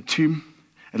at the tomb,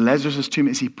 at Lazarus' tomb,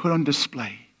 is he put on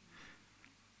display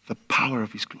the power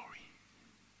of his glory.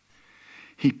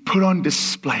 He put on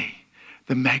display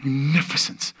the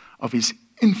magnificence of his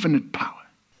infinite power.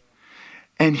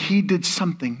 And he did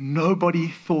something nobody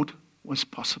thought was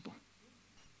possible.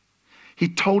 He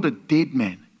told a dead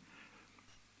man,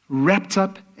 wrapped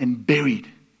up and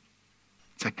buried,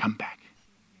 to come back.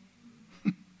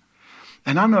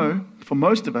 And I know, for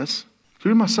most of us,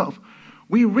 including myself,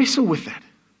 we wrestle with that.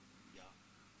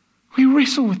 We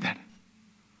wrestle with that.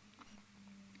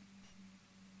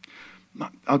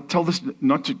 I'll tell this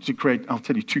not to create, I'll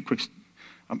tell you two quick.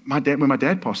 When my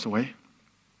dad passed away,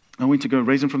 I went to go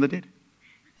raise him from the dead.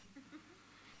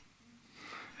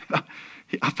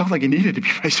 I felt like he needed to be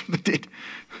raised from the dead.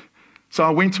 So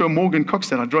I went to a morgue in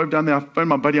Coxtown. I drove down there. I phoned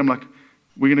my buddy. I'm like,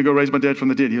 we're going to go raise my dad from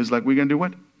the dead. He was like, we're going to do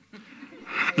what?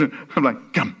 I'm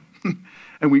like, come.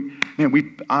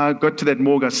 And I got to that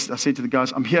morgue. I said to the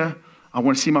guys, I'm here. I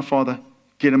want to see my father.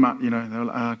 Get him out. You know, they were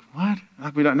like, what?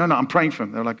 Like, we don't. No, I'm praying for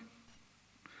him. They were like,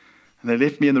 and they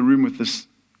left me in the room with this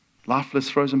lifeless,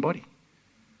 frozen body.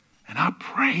 And I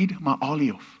prayed my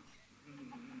ollie off.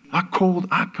 I called,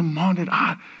 I commanded,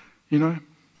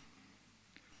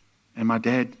 and my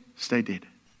dad stayed dead.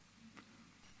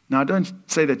 Now, I don't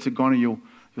say that to garner your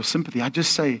sympathy. I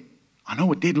just say, I know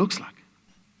what dead looks like.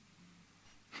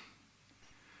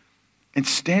 And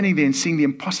standing there and seeing the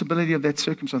impossibility of that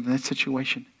circumstance and that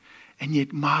situation. And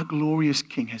yet my glorious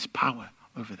King has power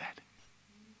over that.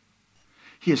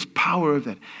 He has power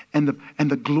over that.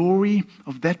 And the glory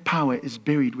of that power is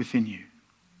buried within you.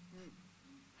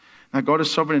 Now, God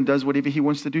is sovereign and does whatever he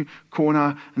wants to do.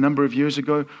 Corner, a number of years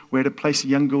ago, we had to place a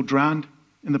young girl drowned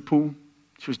in the pool.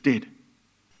 She was dead.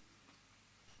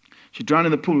 She drowned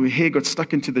in the pool. Her hair got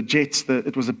stuck into the jets.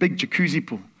 It was a big jacuzzi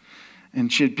pool.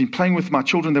 And she had been playing with my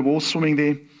children. They were all swimming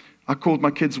there. I called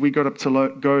my kids. We got up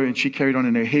to go, and she carried on,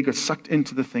 and her hair got sucked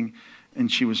into the thing,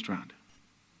 and she was drowned.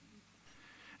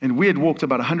 And we had walked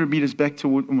about 100 meters back to,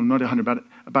 well, not 100,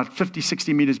 about 50,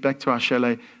 60 meters back to our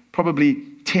chalet, probably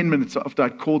 10 minutes after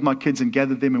I'd called my kids and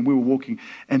gathered them, and we were walking.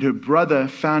 And her brother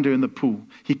found her in the pool.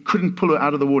 He couldn't pull her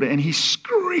out of the water, and he's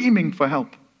screaming for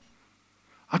help.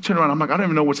 I turn around. I'm like, I don't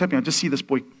even know what's happening. I just see this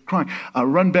boy crying. I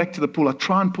run back to the pool. I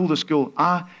try and pull this girl.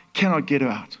 I cannot get her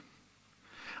out.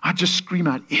 I just scream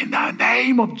out, in the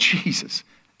name of Jesus.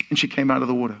 And she came out of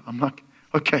the water. I'm like,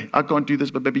 okay, I can't do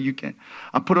this, but baby, you can.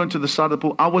 I put her onto the side of the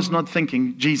pool. I was not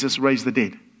thinking Jesus raised the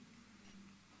dead.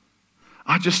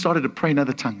 I just started to pray in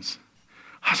other tongues.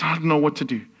 I said, I don't know what to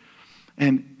do.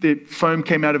 And the foam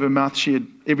came out of her mouth. She had,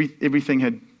 everything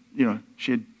had,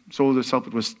 she had saw herself,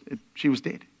 she was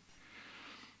dead.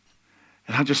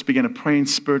 And I just began to pray in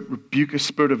spirit, rebuke a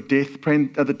spirit of death, pray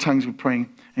in other tongues. We're praying.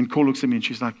 And Cole looks at me and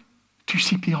she's like, do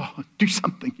CPR, do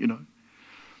something,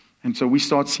 And so we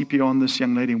start CPR on this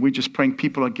young lady, and we're just praying.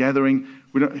 People are gathering.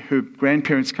 Her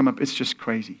grandparents come up. It's just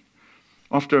crazy.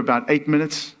 After about 8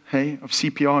 minutes, of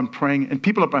CPR and praying, and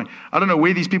people are praying. I don't know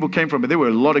where these people came from, but there were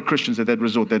a lot of Christians at that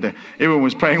resort that day. Everyone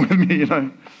was praying with me,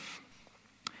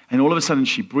 And all of a sudden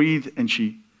she breathed,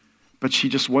 but she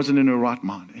just wasn't in her right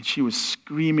mind. And she was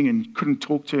screaming and couldn't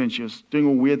talk to her, and she was doing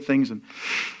all weird things. And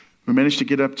we managed to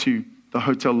get up to the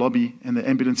hotel lobby, and the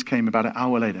ambulance came about an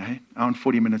hour later, hour and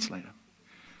 40 minutes later.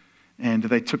 And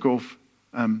they took off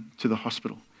to the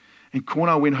hospital. And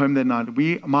Corner went home that night.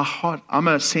 My heart, I'm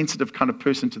a sensitive kind of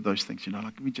person to those things,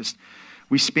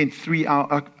 we spent 3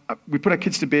 hours, we put our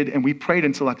kids to bed, and we prayed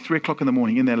until like 3 o'clock in the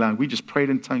morning in their lounge. We just prayed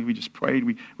in tongues, we just prayed.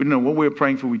 We didn't know what we were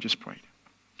praying for, we just prayed.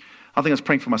 I think I was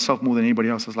praying for myself more than anybody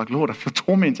else. I was like, Lord, I feel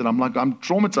tormented. I'm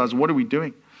traumatized. What are we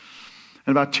doing?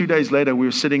 And about 2 days later, we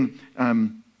were sitting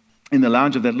in the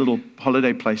lounge of that little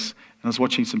holiday place, and I was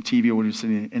watching some TV or we were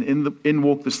sitting there, and in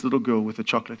walked this little girl with a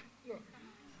chocolate.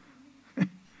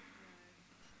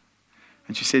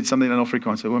 And she said something in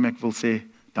Afrikaans. So, oom, ek wil sê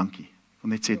dankie. Ek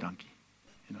wil net sê dankie.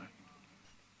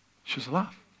 She was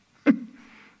alive.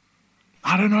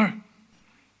 I don't know.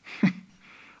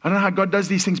 I don't know how God does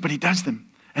these things, but he does them.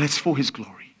 And it's for his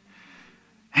glory.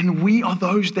 And we are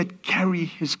those that carry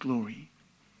his glory.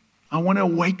 I want to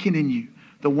awaken in you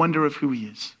the wonder of who he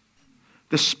is,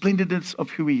 the splendidness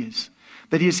of who he is,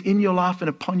 that he is in your life and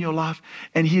upon your life,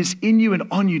 and he is in you and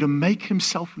on you to make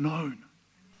himself known.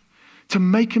 To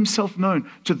make himself known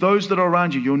to those that are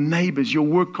around you, your neighbors, your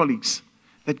work colleagues,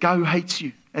 that guy who hates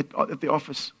you at the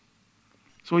office.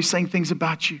 He's always saying things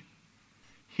about you.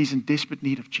 He's in desperate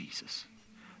need of Jesus.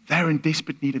 They're in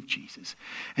desperate need of Jesus.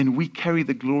 And we carry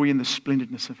the glory and the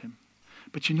splendidness of him.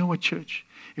 But you know what, church?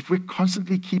 If we're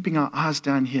constantly keeping our eyes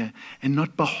down here and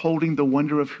not beholding the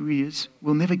wonder of who he is,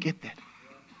 we'll never get that.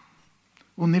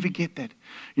 We'll never get that.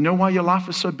 You know why your life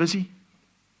is so busy?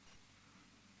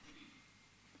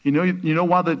 You know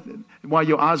why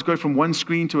your eyes go from one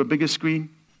screen to a bigger screen,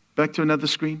 back to another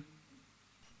screen?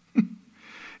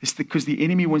 It's because the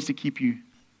enemy wants to keep you.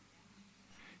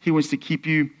 He wants to keep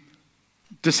you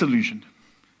disillusioned.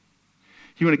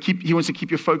 He wants to keep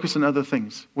your focus on other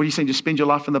things. What are you saying? Just spend your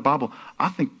life in the Bible. I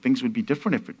think things would be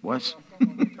different if it was.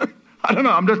 I don't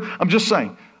know. I'm just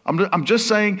saying. I'm just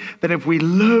saying that if we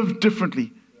live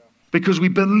differently, because we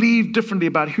believe differently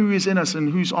about who is in us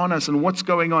and who's on us and what's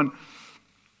going on,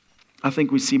 I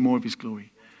think we see more of his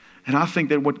glory. And I think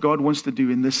that what God wants to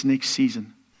do in this next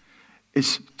season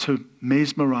is to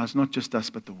mesmerize not just us,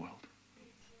 but the world.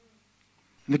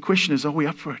 And the question is, are we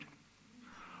up for it?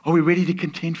 Are we ready to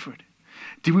contend for it?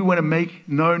 Do we want to make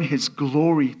known his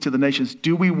glory to the nations?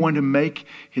 Do we want to make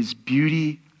his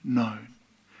beauty known?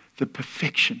 The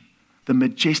perfection, the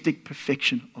majestic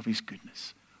perfection of his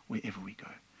goodness wherever we go.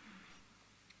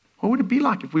 What would it be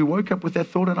like if we woke up with that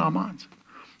thought in our minds?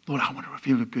 Lord, I want to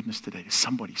reveal your goodness today to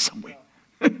somebody somewhere.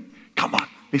 Come on,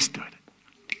 let's do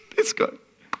it. Let's go.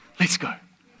 Let's go.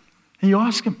 And you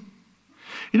ask him.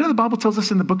 You know, the Bible tells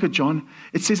us in the book of John,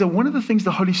 it says that one of the things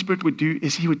the Holy Spirit would do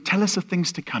is he would tell us of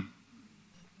things to come.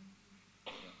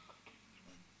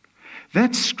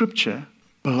 That scripture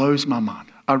blows my mind.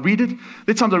 I read it.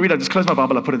 The times I read it, I just close my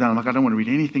Bible, I put it down. I'm like, I don't want to read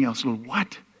anything else. Lord,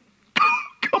 what?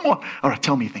 Come on. All right,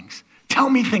 tell me things. Tell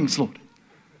me things, Lord.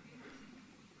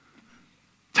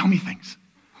 Tell me things.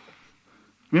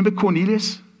 Remember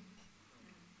Cornelius?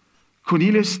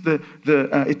 Cornelius, the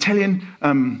Italian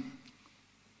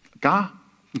guy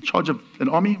in charge of an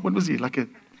army. What was he? Like a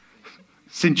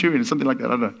centurion or something like that.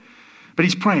 I don't know. But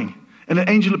he's praying, and an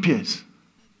angel appears.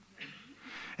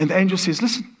 And the angel says,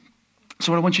 listen,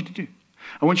 so what I want you to do,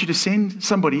 I want you to send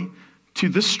somebody to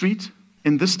this street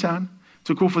in this town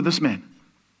to call for this man.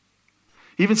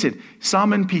 He even said,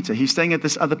 Simon Peter, he's staying at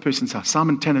this other person's house,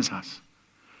 Simon Tanner's house.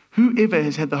 Whoever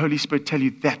has had the Holy Spirit tell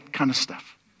you that kind of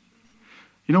stuff.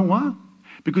 You know why?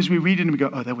 Because we read it and we go,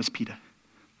 oh, that was Peter.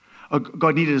 Oh,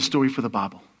 God needed a story for the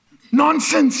Bible.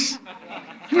 Nonsense.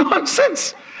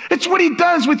 Nonsense. It's what he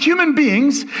does with human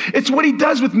beings. It's what he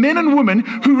does with men and women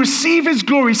who receive his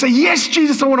glory. Say, yes,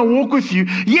 Jesus, I want to walk with you.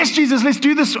 Yes, Jesus, let's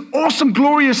do this awesome,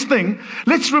 glorious thing.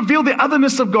 Let's reveal the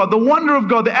otherness of God, the wonder of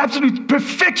God, the absolute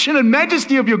perfection and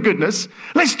majesty of your goodness.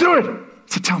 Let's do it.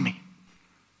 So tell me,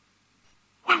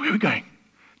 where are we going?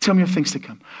 Tell me of things to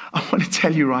come. I want to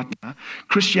tell you right now,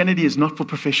 Christianity is not for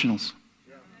professionals.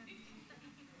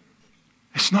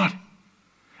 It's not.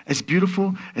 As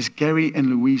beautiful as Gary and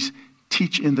Louise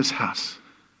teach in this house,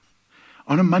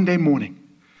 on a Monday morning,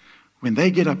 when they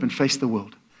get up and face the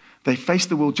world, they face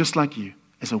the world just like you,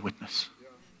 as a witness.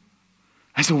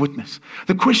 As a witness.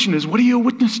 The question is, what are you a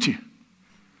witness to?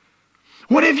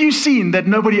 What have you seen that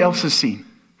nobody else has seen?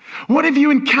 What have you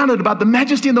encountered about the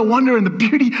majesty and the wonder and the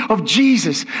beauty of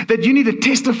Jesus that you need to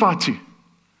testify to?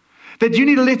 That you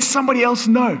need to let somebody else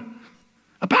know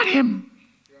about him?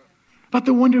 About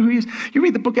the wonder who he is. You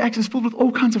read the book of Acts, it's filled with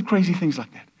all kinds of crazy things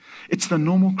like that. It's the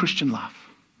normal Christian life.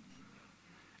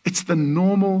 It's the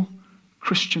normal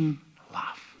Christian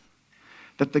life.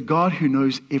 That the God who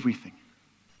knows everything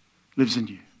lives in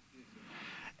you.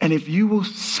 And if you will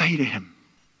say to him,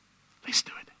 let's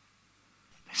do it.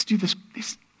 Let's do this.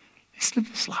 Let's live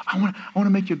this life. I want to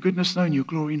make your goodness known, your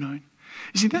glory known.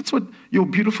 You see, that's what your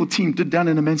beautiful team did down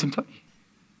in the Mansamtaki.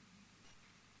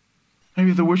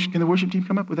 Maybe can the worship team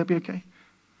come up? Would that be okay?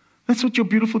 That's what your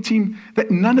beautiful team,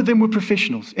 that none of them were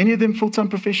professionals. Any of them full-time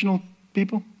professional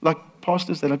people, like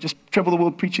pastors that just travel the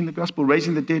world preaching the gospel,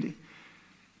 raising the dead?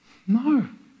 No.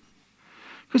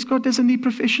 Because God doesn't need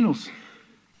professionals.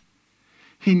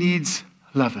 He needs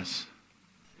lovers.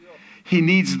 He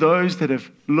needs those that have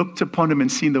looked upon him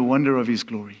and seen the wonder of his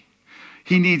glory.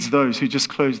 He needs those who just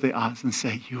close their eyes and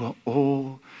say, you are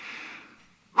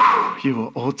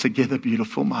altogether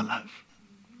beautiful, my love.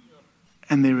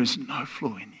 And there is no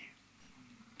flaw in you.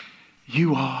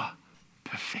 You are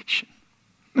perfection.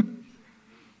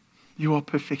 You are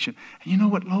perfection. And you know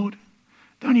what, Lord?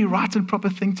 The only right and proper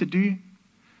thing to do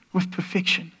with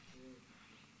perfection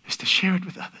is to share it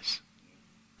with others.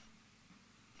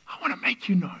 I want to make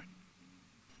you known.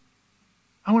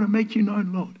 I want to make you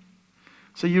known, Lord.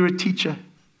 So you're a teacher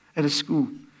at a school.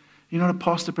 You're not a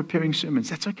pastor preparing sermons.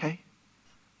 That's okay.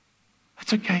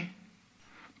 That's okay.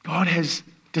 God has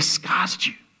disguised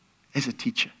you as a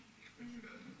teacher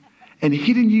and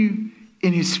hidden you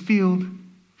in his field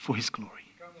for his glory.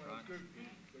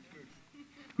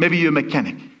 Maybe you're a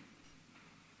mechanic.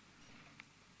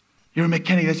 You're a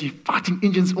mechanic that's you fighting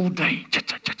engines all day.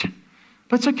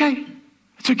 But it's okay.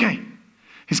 It's okay.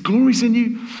 His glory's in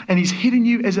you, and he's hidden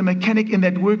you as a mechanic in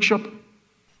that workshop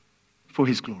for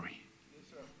his glory.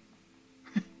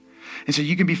 And so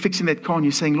you can be fixing that car and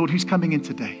you're saying, Lord, who's coming in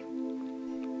today?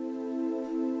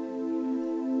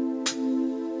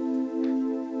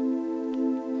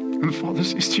 And the Father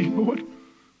says to you, Lord,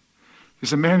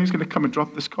 there's a man who's going to come and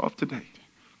drop this car off today.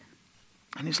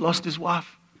 And he's lost his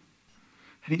wife.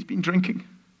 And he's been drinking.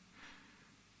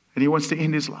 And he wants to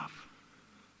end his life.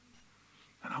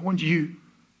 And I want you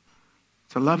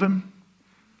to love him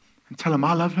and tell him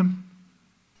I love him.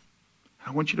 And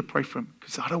I want you to pray for him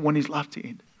because I don't want his life to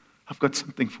end. I've got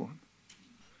something for him.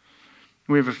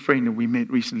 We have a friend that we met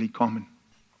recently, Carmen.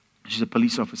 She's a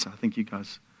police officer. I think you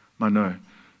guys might know,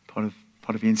 part of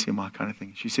NCMI kind of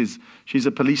thing. She says she's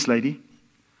a police lady.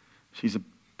 She's a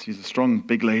strong,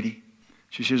 big lady.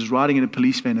 She was riding in a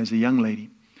police van as a young lady,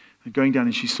 and going down,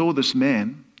 and she saw this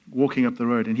man walking up the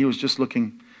road, and he was just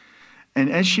looking. And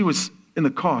as she was in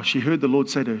the car, she heard the Lord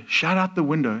say to her, shout out the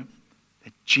window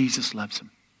that Jesus loves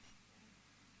him.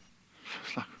 She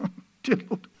was like, oh, dear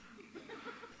Lord.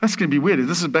 That's going to be weird.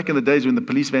 This is back in the days when the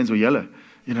police vans were yellow.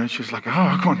 You know, she was like, oh,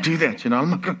 I can't do that. You know,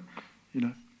 I'm not going to, you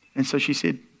know. And so she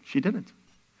said, she didn't.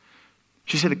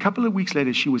 She said a couple of weeks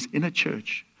later, she was in a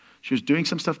church. She was doing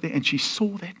some stuff there, and she saw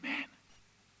that man.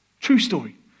 True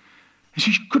story. And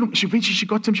she eventually she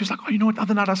got to him. She was like, oh, you know what? The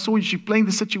other night I saw you. She playing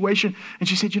the situation. And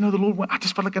she said, you know, the Lord, I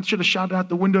just felt like I should have shouted out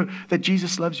the window that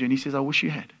Jesus loves you. And he says, I wish you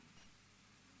had.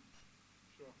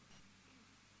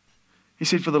 He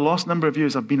said, for the last number of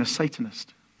years, I've been a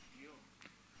Satanist.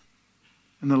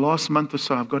 In the last month or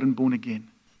so, I've gotten born again.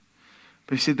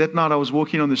 But he said, that night I was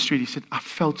walking on the street. He said, I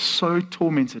felt so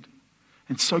tormented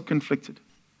and so conflicted.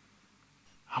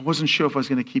 I wasn't sure if I was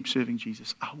going to keep serving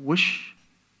Jesus. I wish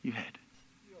you had.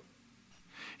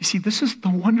 You see, this is the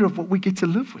wonder of what we get to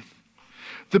live with.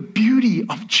 The beauty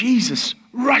of Jesus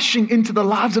rushing into the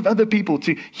lives of other people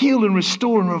to heal and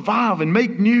restore and revive and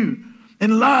make new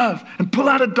and love and pull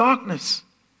out of darkness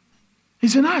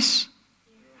is in us.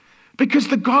 Because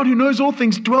the God who knows all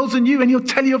things dwells in you and he'll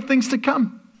tell you of things to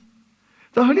come.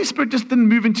 The Holy Spirit just didn't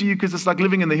move into you because it's like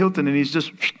living in the Hilton and he's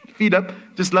just feet up,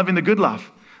 just loving the good life.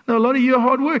 No, a lot of you are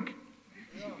hard work.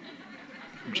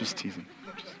 I'm just teasing.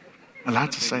 I'm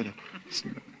allowed to say that.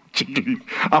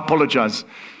 I apologize.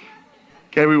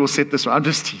 Gary will set this one. I'm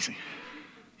just teasing.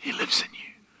 He lives in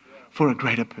you for a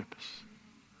greater purpose.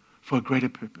 For a greater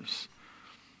purpose.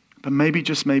 But maybe,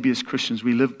 just maybe as Christians,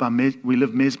 we live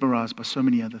mesmerized by so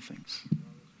many other things.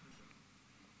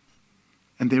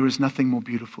 And there is nothing more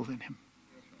beautiful than him.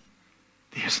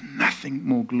 There is nothing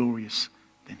more glorious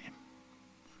than him.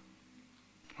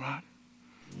 Right?